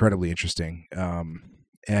also incredibly interesting.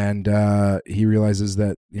 And he realizes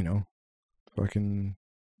that, fucking,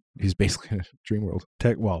 he's basically in a dream world.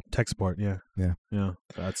 Tech support. Yeah. Yeah.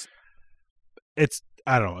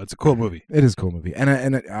 I don't know. It's a cool movie. It is a cool movie.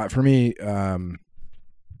 And for me,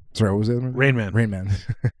 sorry, what was the other movie? Rain Man. Rain Man.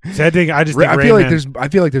 So I think I Rain feel like Man- I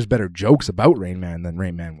feel like there's better jokes about Rain Man than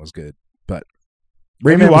Rain Man was good, but Have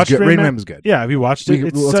Rain you Man was watched good. Rain Rain Man? Man was good. Yeah, have you watched it?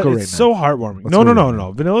 Let's It's go Rain Man. so heartwarming. Let's No. go Rain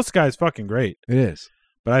Man. Vanilla Sky is fucking great, It is.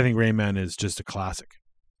 but I think Rain Man is just a classic.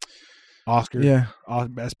 Oscar, Yeah.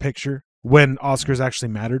 Best Picture, when Oscars actually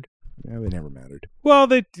mattered. Yeah, they never mattered. Well,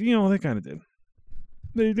 they kind of did.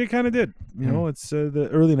 They kind of did. You know, it's the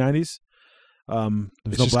early 90s. There's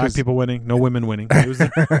It's no just black 'cause- people winning, no women winning. It was when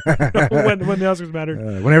the Oscars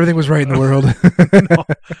mattered. when everything was right in the world. No,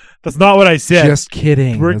 that's not what I said. Just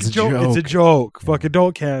kidding. We're- It's a It's a joke. joke. Fucking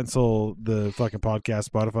don't cancel the fucking podcast,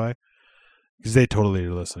 Spotify, because they totally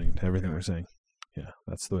are listening to everything we're saying. Yeah,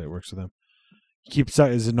 that's the way it works with them.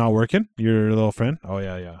 Is it not working? Your little friend? Oh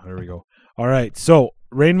yeah. There we go. All right, so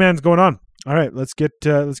Rain Man's going on. All right, let's get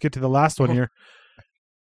to the last one here.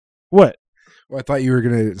 What? Well, I thought you were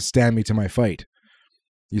gonna stand me to my fight.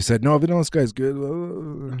 You said no, Vanilla Sky's good.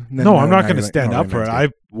 No, I'm not going to stand up for it. I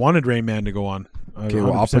wanted Rain Man to go on. Okay,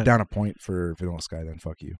 well, I'll 100%. put down a point for Vanilla Sky. Then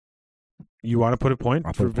fuck you. You want to put a point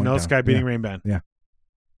I'll put for a point Vanilla down. Sky beating Yeah. Rain Man? Yeah.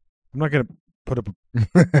 I'm not going to put up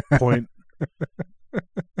a point.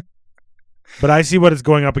 But I see what it's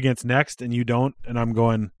going up against next, and you don't, and I'm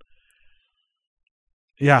going,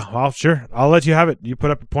 yeah, well, sure. I'll let you have it. You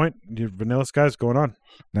put up a point. Your Vanilla Sky's going on.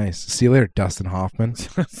 Nice. See you later, Dustin Hoffman.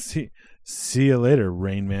 see you later,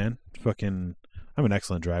 Rain Man. Fucking, I'm an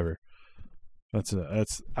excellent driver.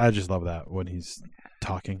 I just love that when he's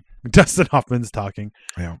talking. Dustin Hoffman's talking.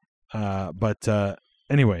 Yeah. But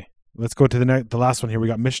anyway, let's go to the last one here. We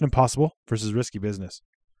got Mission Impossible versus Risky Business.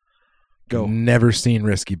 Go. Never seen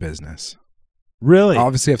Risky Business. Really?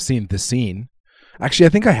 Obviously, I've seen The Scene. Actually, I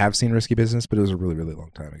think I have seen Risky Business, but it was a really, really long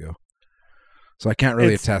time ago. So I can't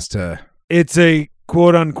really attest to. It's a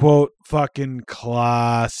quote unquote fucking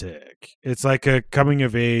classic. It's like a coming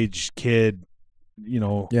of age kid,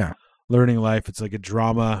 Yeah. learning life. It's like a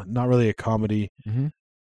drama, not really a comedy.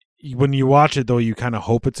 Mm-hmm. When you watch it, though, you kind of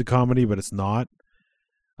hope it's a comedy, but it's not,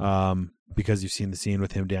 because you've seen the scene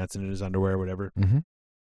with him dancing in his underwear or whatever. Mm-hmm.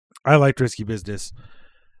 I liked Risky Business.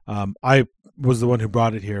 I was the one who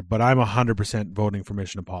brought it here, but I'm 100% voting for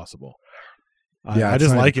Mission Impossible. I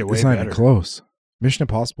just like it way It's not better. even close. Mission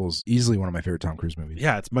Impossible is easily one of my favorite Tom Cruise movies.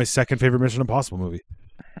 Yeah, it's my second favorite Mission Impossible movie.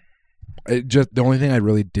 The only thing I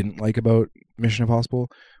really didn't like about Mission Impossible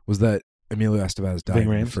was that Emilio Estevez died Ving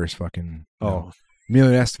in the Rhames? first fucking. Oh, no.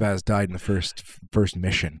 Emilio Estevez died in the first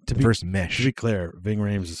mission. To The be- first to mission. be clear, Ving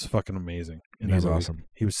Rhames is fucking amazing. in that He's movie. awesome.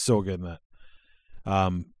 He was so good in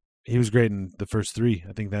that. He was great in the first three.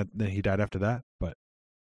 I think that then he died after that, but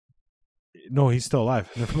no, he's still alive.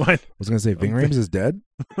 Never mind. I was gonna say Ving Rhames is dead.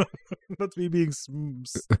 That's me being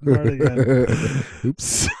smart again.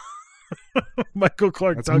 Oops. Michael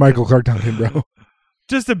Clark. That's Duncan. Michael Clark Duncan, bro.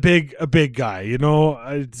 Just a big guy, you know.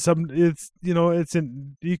 It's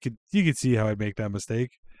in you could see how I'd make that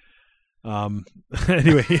mistake.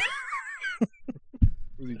 Anyway,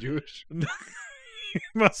 Was he Jewish? he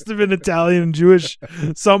must have been Italian, Jewish,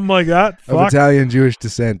 something like that. Of Fuck. Italian Jewish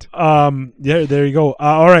descent. Yeah, there you go.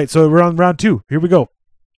 All right, so we're on round 2. Here we go.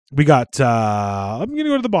 We got. I'm gonna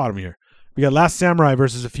go to the bottom here. We got Last Samurai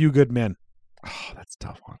versus A Few Good Men. Oh, that's a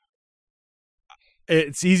tough one.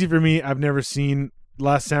 It's easy for me. I've never seen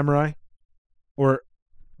Last Samurai, or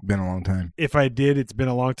Been a long time. if I did, it's been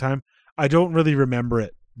a long time. I don't really remember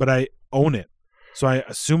it, but I own it. So I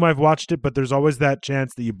assume I've watched it, but there's always that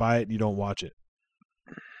chance that you buy it and you don't watch it.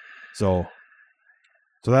 So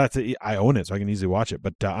that's it. I own it, so I can easily watch it.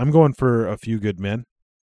 But I'm going for A Few Good Men.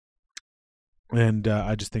 And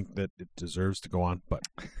I just think that it deserves to go on. But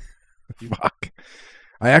Fuck.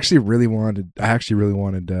 I actually really wanted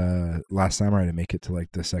Last Samurai to make it to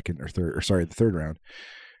like the the third round.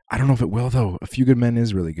 I don't know if it will though. A Few Good Men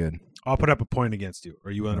is really good. I'll put up a point against you.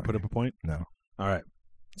 Are you willing to put up a point? No. All right.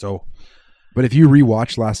 So But if you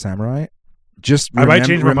rewatch Last Samurai, I might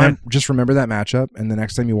change my mind. Just remember that matchup, and the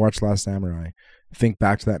next time you watch Last Samurai, think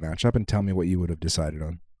back to that matchup and tell me what you would have decided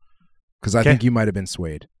on. Because I Okay. think you might have been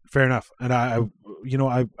swayed. fair enough. And I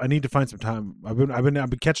need to find some time. I've been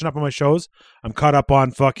catching up on my shows. I'm caught up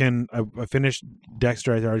on fucking. I finished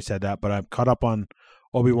Dexter. I already said that, but I'm caught up on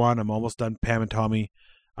Obi-Wan. I'm almost done Pam and Tommy.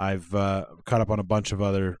 I've caught up on a bunch of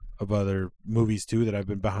other movies too that I've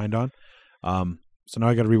been behind on. So now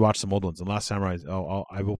I got to rewatch some old ones. And Last Samurai,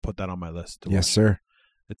 I will put that on my list. Yes, sir.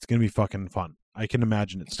 It's gonna be fucking fun. I can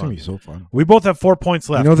imagine it's It's fun. gonna be so fun. We both have 4 points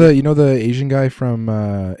left. You know the Asian guy from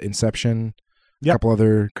Inception, a Yep. couple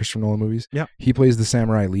other Christopher Nolan movies. Yep. He plays the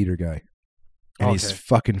samurai leader guy, and Okay. he's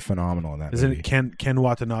fucking phenomenal in that Isn't movie. it Ken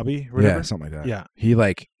Watanabe? Or whatever? Yeah, something like that. Yeah. He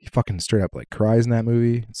fucking straight up cries in that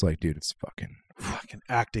movie. It's like, dude, it's Fucking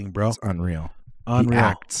acting, bro. it's unreal. He Unreal.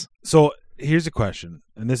 acts. So here's a question,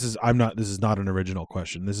 and this is not an original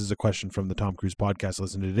question. This is a question from the Tom Cruise podcast I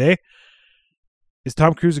listened to today. Is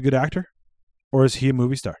Tom Cruise a good actor, or is he a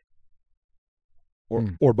movie star,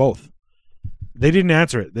 or both? They didn't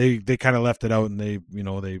answer it. They kind of left it out, and they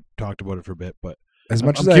talked about it for a bit. But As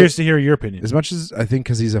much I'm as curious to hear your opinion. as much as I think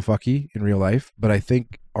because he's a fucky in real life, but I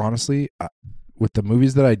think honestly, with the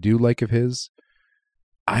movies that I do like of his,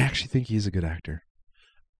 I actually think he's a good actor.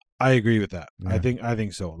 I agree with that. Yeah. I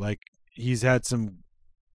think so. Like he's had some.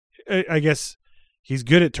 I guess he's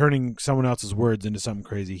good at turning someone else's words into something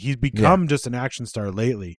crazy. He's become just an action star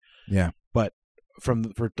lately. Yeah. But for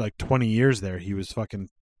like 20 years there, he was fucking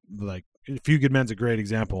like A Few Good Men's a great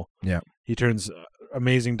example. Yeah. He turns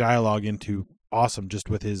amazing dialogue into awesome just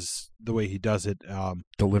with the way he does it.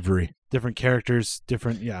 Delivery. Different characters,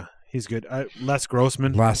 he's good. Les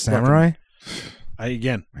Grossman. Last Samurai.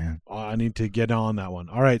 I need to get on that one.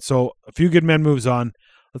 All right, so A Few Good Men moves on.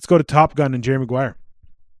 Let's go to Top Gun and Jerry Maguire.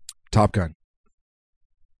 Top Gun.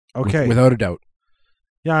 Okay, without a doubt.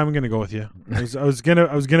 Yeah, I'm gonna go with you. I was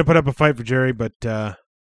gonna put up a fight for Jerry, but I'm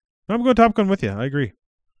going Top Gun with you. I agree.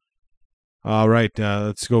 All right,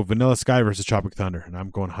 let's go Vanilla Sky versus Tropic Thunder, and I'm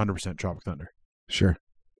going 100% Tropic Thunder. Sure.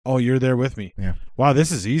 Oh, you're there with me. Yeah. Wow,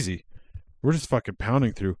 this is easy. We're just fucking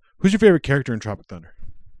pounding through. Who's your favorite character in Tropic Thunder?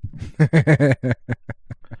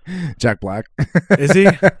 Jack Black. Is he?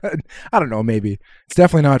 I don't know. Maybe it's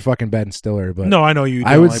definitely not fucking Ben Stiller. But no, I know you.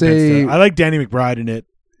 I would say I like Danny McBride in it.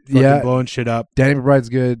 Blowing shit up. Danny McBride's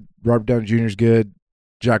good. Robert Downey Jr.'s good.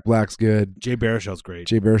 Jack Black's good. Jay Baruchel's great.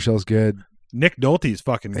 Jay Baruchel's good. Nick Nolte's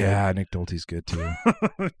fucking good. Yeah, Nick Nolte's good too.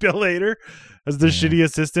 Bill Hader as the shitty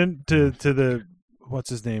assistant to the what's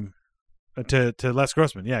his name to Les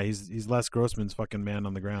Grossman. Yeah, he's Les Grossman's fucking man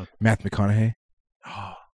on the ground. Matthew McConaughey.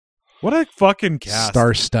 Oh, what a fucking cast!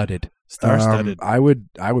 Star-studded. Star-studded. I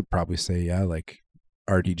would probably say like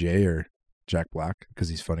RDJ or Jack Black because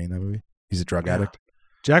he's funny in that movie. He's a drug addict.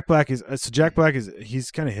 Jack Black is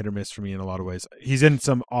he's kind of hit or miss for me in a lot of ways. He's in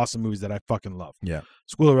some awesome movies that I fucking love. Yeah.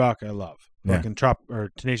 School of Rock, I love. Yeah. Fucking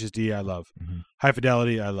Tenacious D, I love. Mm-hmm. High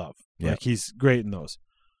Fidelity, I love. Yeah. Like he's great in those.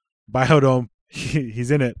 Biodome,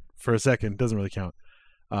 he's in it for a second, doesn't really count.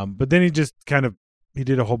 But then he just he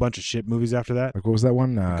did a whole bunch of shit movies after that. Like what was that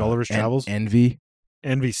one? Gulliver's Travels. Envy.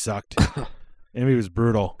 Envy sucked. Envy was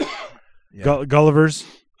brutal. Yeah. Gulliver's.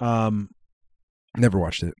 Never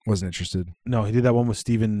watched it. Wasn't interested. No, he did that one with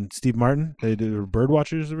Steve Martin. They did Bird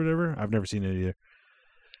Watchers or whatever. I've never seen it either.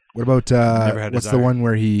 What about what's the desire. one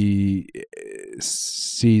where he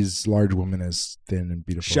sees large women as thin and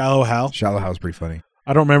beautiful? Shallow Hal. Shallow Hal's pretty funny.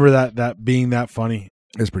 I don't remember that being that funny.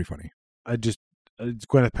 It's pretty funny. It's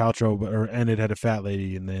Gwyneth Paltrow, and it had a fat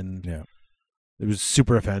lady, and then it was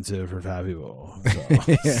super offensive for fat people.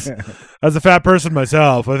 So. As a fat person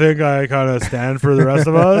myself, I think I kind of stand for the rest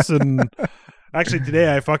of us. And actually,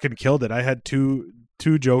 today I fucking killed it. I had two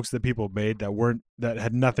jokes that people made that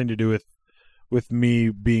had nothing to do with me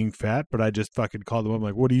being fat, but I just fucking called them up. I'm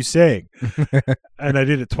like, what are you saying? And I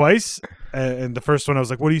did it twice. And the first one I was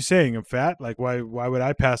like, what are you saying? I'm fat? Like, why would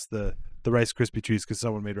I pass the Rice Krispie treats because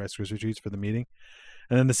someone made Rice Krispie treats for the meeting?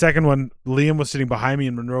 And then the second one, Liam was sitting behind me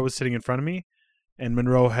and Monroe was sitting in front of me. And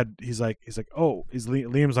Monroe he's like, oh,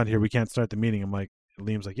 Liam's not here. We can't start the meeting. I'm like,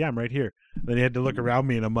 Liam's like, yeah, I'm right here. And then he had to look around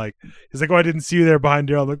me and I'm like, he's like, oh, I didn't see you there behind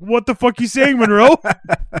Daryl. I'm like, what the fuck you saying, Monroe?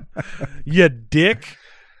 You dick.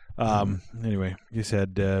 Anyway, you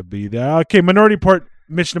said be there. Okay, Minority Report,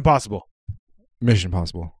 Mission Impossible. Mission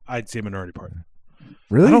Impossible. I'd say Minority Report.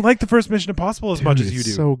 Really? I don't like the first Mission Impossible as much as you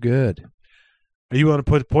do. So good. Are you willing to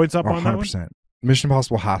put points up on that one? 100%. Mission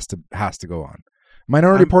Impossible has to go on.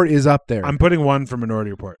 Minority Report is up there. I'm putting 1 for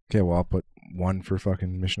Minority Report. Okay, well I'll put 1 for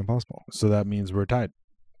fucking Mission Impossible. So that means we're tied.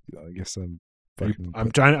 I guess I'm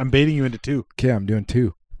baiting you into 2. Okay, I'm doing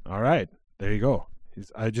 2. All right. There you go.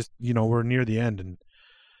 I just we're near the end and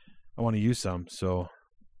I want to use some. So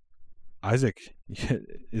Isaac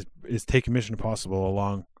is taking Mission Impossible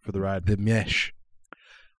along for the ride. The mesh.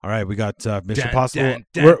 All right, we got Mission Impossible.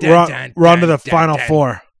 We're on to the final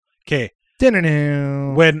 4. Okay.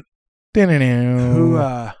 When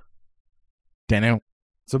who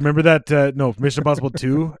so remember that Mission Impossible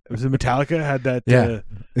 2, it was Metallica had that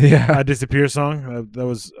I Disappear song. That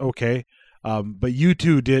was okay. But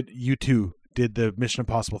U2 did the Mission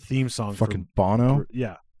Impossible theme song. Fucking Bono?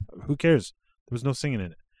 Yeah. Who cares? There was no singing in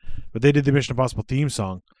it. But they did the Mission Impossible theme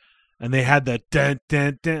song and they had that dun,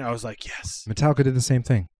 dun, dun. I was like, yes. Metallica did the same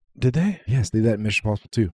thing. Did they? Yes, they did that in Mission Impossible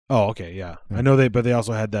 2. Oh, okay, yeah. I know but they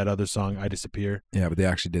also had that other song, I Disappear. Yeah, but they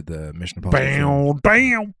actually did the Mission Impossible.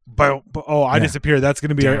 Bam, bam. Oh, I Disappear. That's going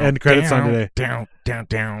to be our end credit song today. Down, down,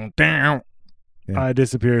 down, down. Yeah. I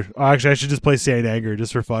Disappear. Oh, actually, I should just play Saint Anger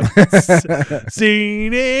just for fun.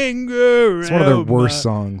 Saint Anger. It's one of their worst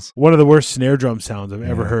songs. One of the worst snare drum sounds I've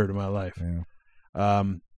ever heard in my life. Yeah.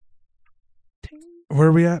 Where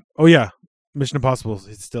are we at? Oh yeah, Mission Impossible.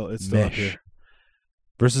 It's still up here.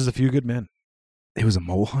 Versus A Few Good Men. It was a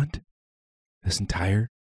mole hunt. Anyways,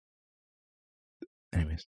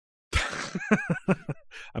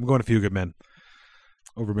 I'm going A Few Good Men.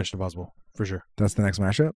 over Mission Impossible for sure. That's the next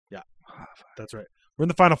matchup. That's right. We're in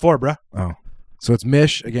the final four, bruh. Oh, so it's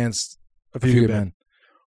Mish against A Few Good Men.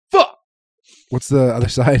 Fuck. What's the other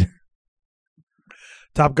side?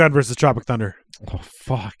 Top Gun versus Tropic Thunder. Oh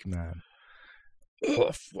fuck, man.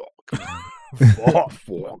 Oh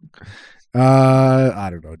fuck. I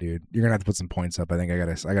don't know, dude. You're gonna have to put some points up. I think I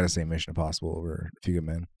gotta say Mission Impossible over A Few Good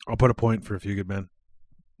Men. I'll put a point for A Few Good Men.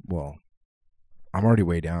 Well, I'm already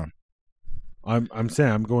way down. I'm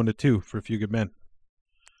saying I'm going to 2 for A Few Good Men.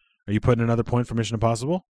 Are you putting another point for Mission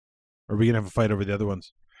Impossible? Or are we gonna have a fight over the other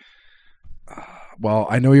ones? Well,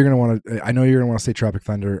 I know you're gonna want to say Tropic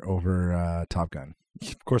Thunder over Top Gun.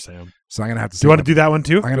 Of course I am. So I'm gonna have to. Do you want to do that one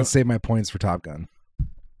too? I'm gonna save my points for Top Gun.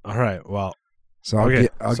 All right. Well. So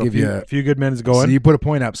I'll give you A Few Good Men's going. So you put a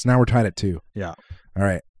point up. So now we're tied at 2. Yeah. All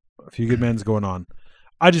right. A Few Good Men's going on.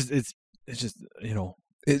 It's just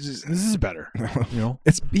this is better.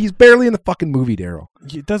 He's barely in the fucking movie, Daryl.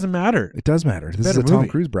 It doesn't matter. It does matter. This is a Tom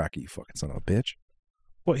Cruise bracket, you fucking son of a bitch.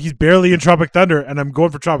 Well, he's barely in Tropic Thunder, and I'm going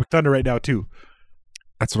for Tropic Thunder right now too.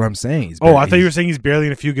 That's what I'm saying. I thought you were saying he's barely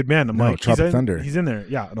in A Few Good Men. I'm like, Tropic Thunder. He's in there.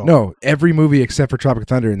 Yeah. No, every movie except for Tropic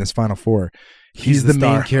Thunder in this final 4. He's the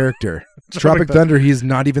main character. Tropic Thunder, he's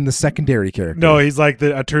not even the secondary character. No, he's like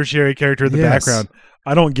a tertiary character in the background.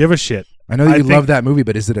 I don't give a shit. I know you love that movie,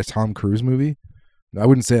 but is it a Tom Cruise movie? I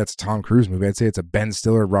wouldn't say it's a Tom Cruise movie. I'd say it's a Ben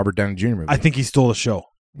Stiller, Robert Downey Jr. movie. I think he stole the show.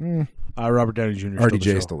 Robert Downey Jr.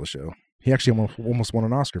 RDJ stole the show. He actually almost won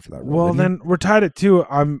an Oscar for that role. Well, then we're tied at 2.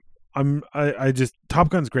 I just Top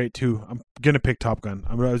Gun's great too. I'm gonna pick Top Gun.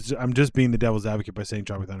 I'm just being the devil's advocate by saying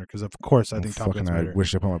Tropic Thunder because of course I think Top Gun's better. I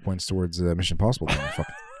wish I put my points towards Mission Impossible.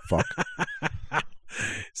 Fuck.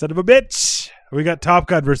 Son of a bitch. We got Top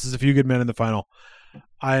Gun versus A Few Good Men in the final.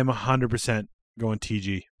 I am 100% going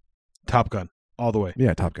TG. Top Gun all the way.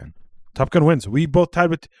 Yeah, Top Gun. Top Gun wins. We both tied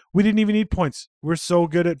with. We didn't even need points. We're so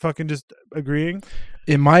good at fucking just agreeing.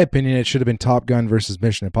 In my opinion, it should have been Top Gun versus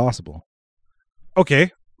Mission Impossible.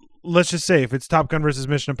 Okay. Let's just say if it's Top Gun versus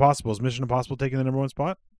Mission Impossible, is Mission Impossible taking the number 1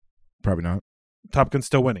 spot? Probably not. Top Gun's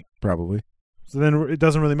still winning. Probably. So then it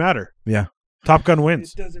doesn't really matter. Yeah. Top Gun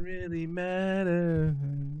wins. It doesn't really matter.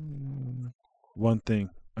 One thing.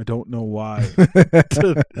 I don't know why.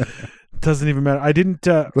 Doesn't even matter. I didn't.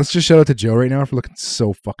 Let's just shout out to Joe right now for looking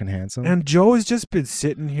so fucking handsome. And Joe has just been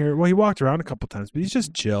sitting here. Well, he walked around a couple times, but he's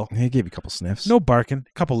just chill. He gave you a couple sniffs. No barking.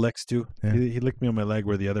 A couple licks, too. Yeah. He licked me on my leg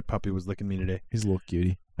where the other puppy was licking me today. He's a little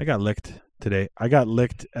cutie. I got licked today. I got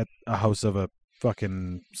licked at a house of a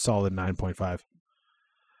fucking solid 9.5.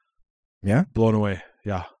 Yeah? Blown away.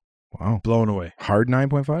 Yeah. Wow. Blown away. Hard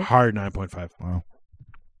 9.5? Hard 9.5. Wow.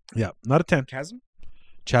 Yeah. Not a 10. Chasm.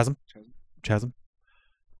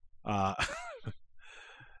 I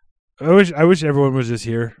wish everyone was just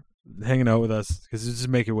here hanging out with us because it just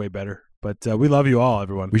make it way better. But we love you all,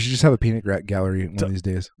 everyone. We should just have a peanut gallery one of these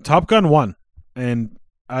days. Top Gun won, and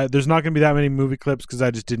there's not going to be that many movie clips because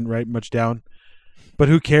I just didn't write much down. But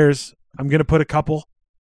who cares? I'm going to put a couple.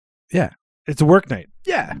 Yeah. It's a work night.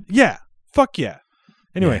 Yeah. Yeah. Fuck yeah.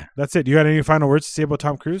 Anyway, That's it. You got any final words to say about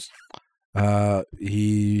Tom Cruise?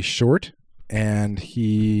 He's short, and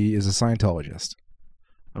he is a Scientologist.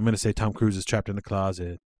 I'm going to say Tom Cruise is trapped in the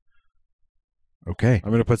closet. Okay. I'm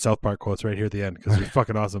going to put South Park quotes right here at the end because they're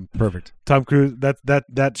fucking awesome. Perfect. Tom Cruise, that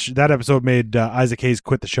episode made Isaac Hayes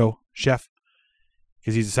quit the show, chef,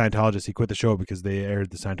 because he's a Scientologist. He quit the show because they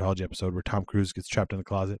aired the Scientology episode where Tom Cruise gets trapped in the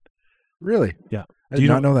closet. Really? Yeah. I did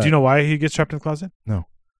not know that. Do you know why he gets trapped in the closet? No.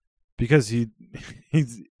 Because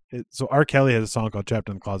so R. Kelly has a song called Trapped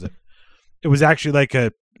in the Closet. It was actually I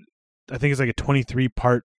think it's like a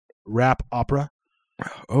 23-part rap opera.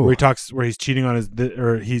 Oh. Where he's cheating on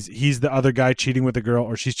he's the other guy cheating with the girl,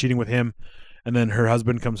 or she's cheating with him, and then her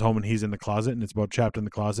husband comes home and he's in the closet, and it's about trapped in the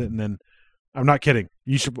closet. And then, I'm not kidding.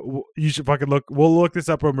 You should fucking look. We'll look this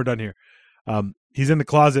up when we're done here. He's in the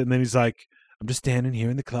closet, and then he's like, "I'm just standing here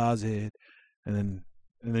in the closet," and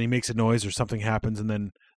then he makes a noise or something happens, and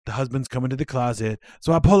then the husband's coming to the closet.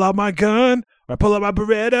 So I pull out my gun, or I pull out my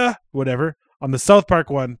Beretta, whatever. On the South Park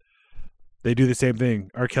one, they do the same thing.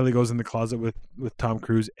 R. Kelly goes in the closet with Tom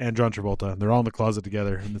Cruise and John Travolta. They're all in the closet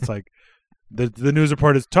together. And it's like, the news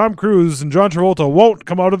report is Tom Cruise and John Travolta won't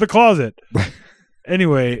come out of the closet.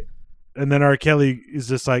 Anyway, and then R. Kelly is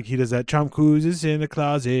just like, he does that, Tom Cruise is in the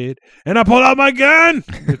closet, and I pull out my gun.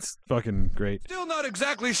 It's fucking great. Still not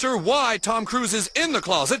exactly sure why Tom Cruise is in the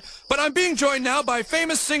closet, but I'm being joined now by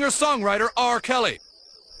famous singer-songwriter R. Kelly.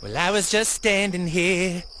 Well, I was just standing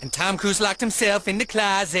here, and Tom Cruise locked himself in the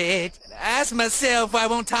closet. I asked myself, why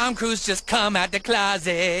won't Tom Cruise just come out the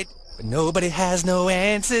closet? But nobody has no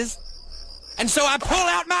answers. And so I pull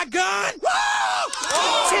out my gun.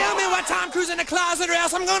 Whoa! Tell me why Tom Cruise in the closet or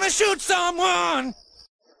else I'm gonna shoot someone.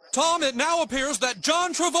 Tom, it now appears that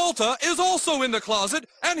John Travolta is also in the closet,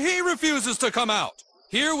 and he refuses to come out.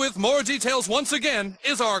 Here with more details once again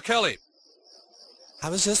is R. Kelly. I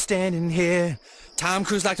was just standing here. Tom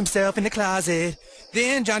Cruise locked himself in the closet.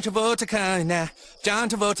 Then John Travolta come. Now John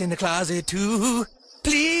Travolta in the closet too.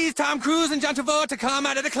 Please, Tom Cruise and John Travolta come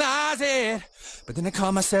out of the closet. But then I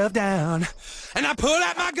calm myself down, and I pull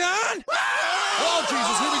out my gun. Oh,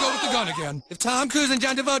 Jesus, here we go with the gun again. If Tom Cruise and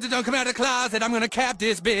John Travolta don't come out of the closet, I'm gonna cap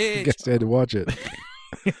this bitch. I guess I had to watch it.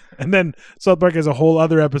 And then South Park has a whole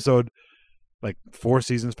other episode, like 5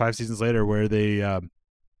 seasons later, where they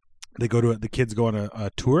go to the kids go on a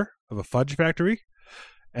tour of a fudge factory,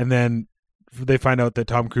 and then they find out that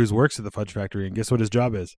Tom Cruise works at the fudge factory, and guess what his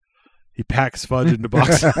job is? He packs fudge into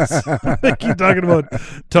boxes. They keep talking about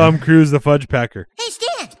Tom Cruise, the fudge packer. Hey,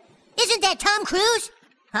 Stan, isn't that Tom Cruise?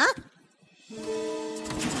 Huh?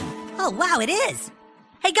 Oh, wow, it is.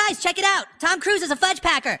 Hey, guys, check it out. Tom Cruise is a fudge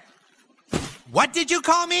packer. What did you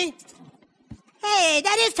call me? Hey,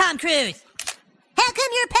 that is Tom Cruise. How come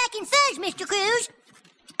you're packing fudge, Mr. Cruise?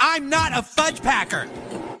 I'm not a fudge packer.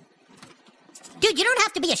 Dude, you don't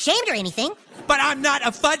have to be ashamed or anything. But I'm not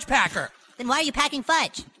a fudge packer. Then why are you packing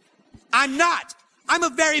fudge? I'm not. I'm a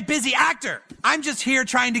very busy actor. I'm just here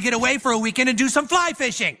trying to get away for a weekend and do some fly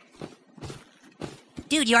fishing.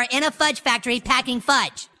 Dude, you're in a fudge factory packing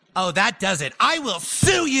fudge. Oh, that does it. I will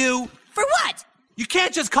sue you. For what? You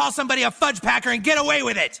can't just call somebody a fudge packer and get away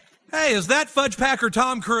with it. Hey, is that fudge packer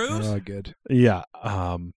Tom Cruise? Oh, good. Yeah,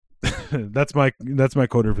 that's my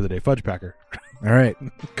coder for the day. Fudge packer. All right.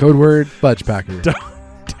 Code word fudge packer.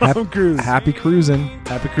 Tom Cruise. Happy cruising.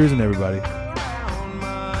 Happy cruising, everybody.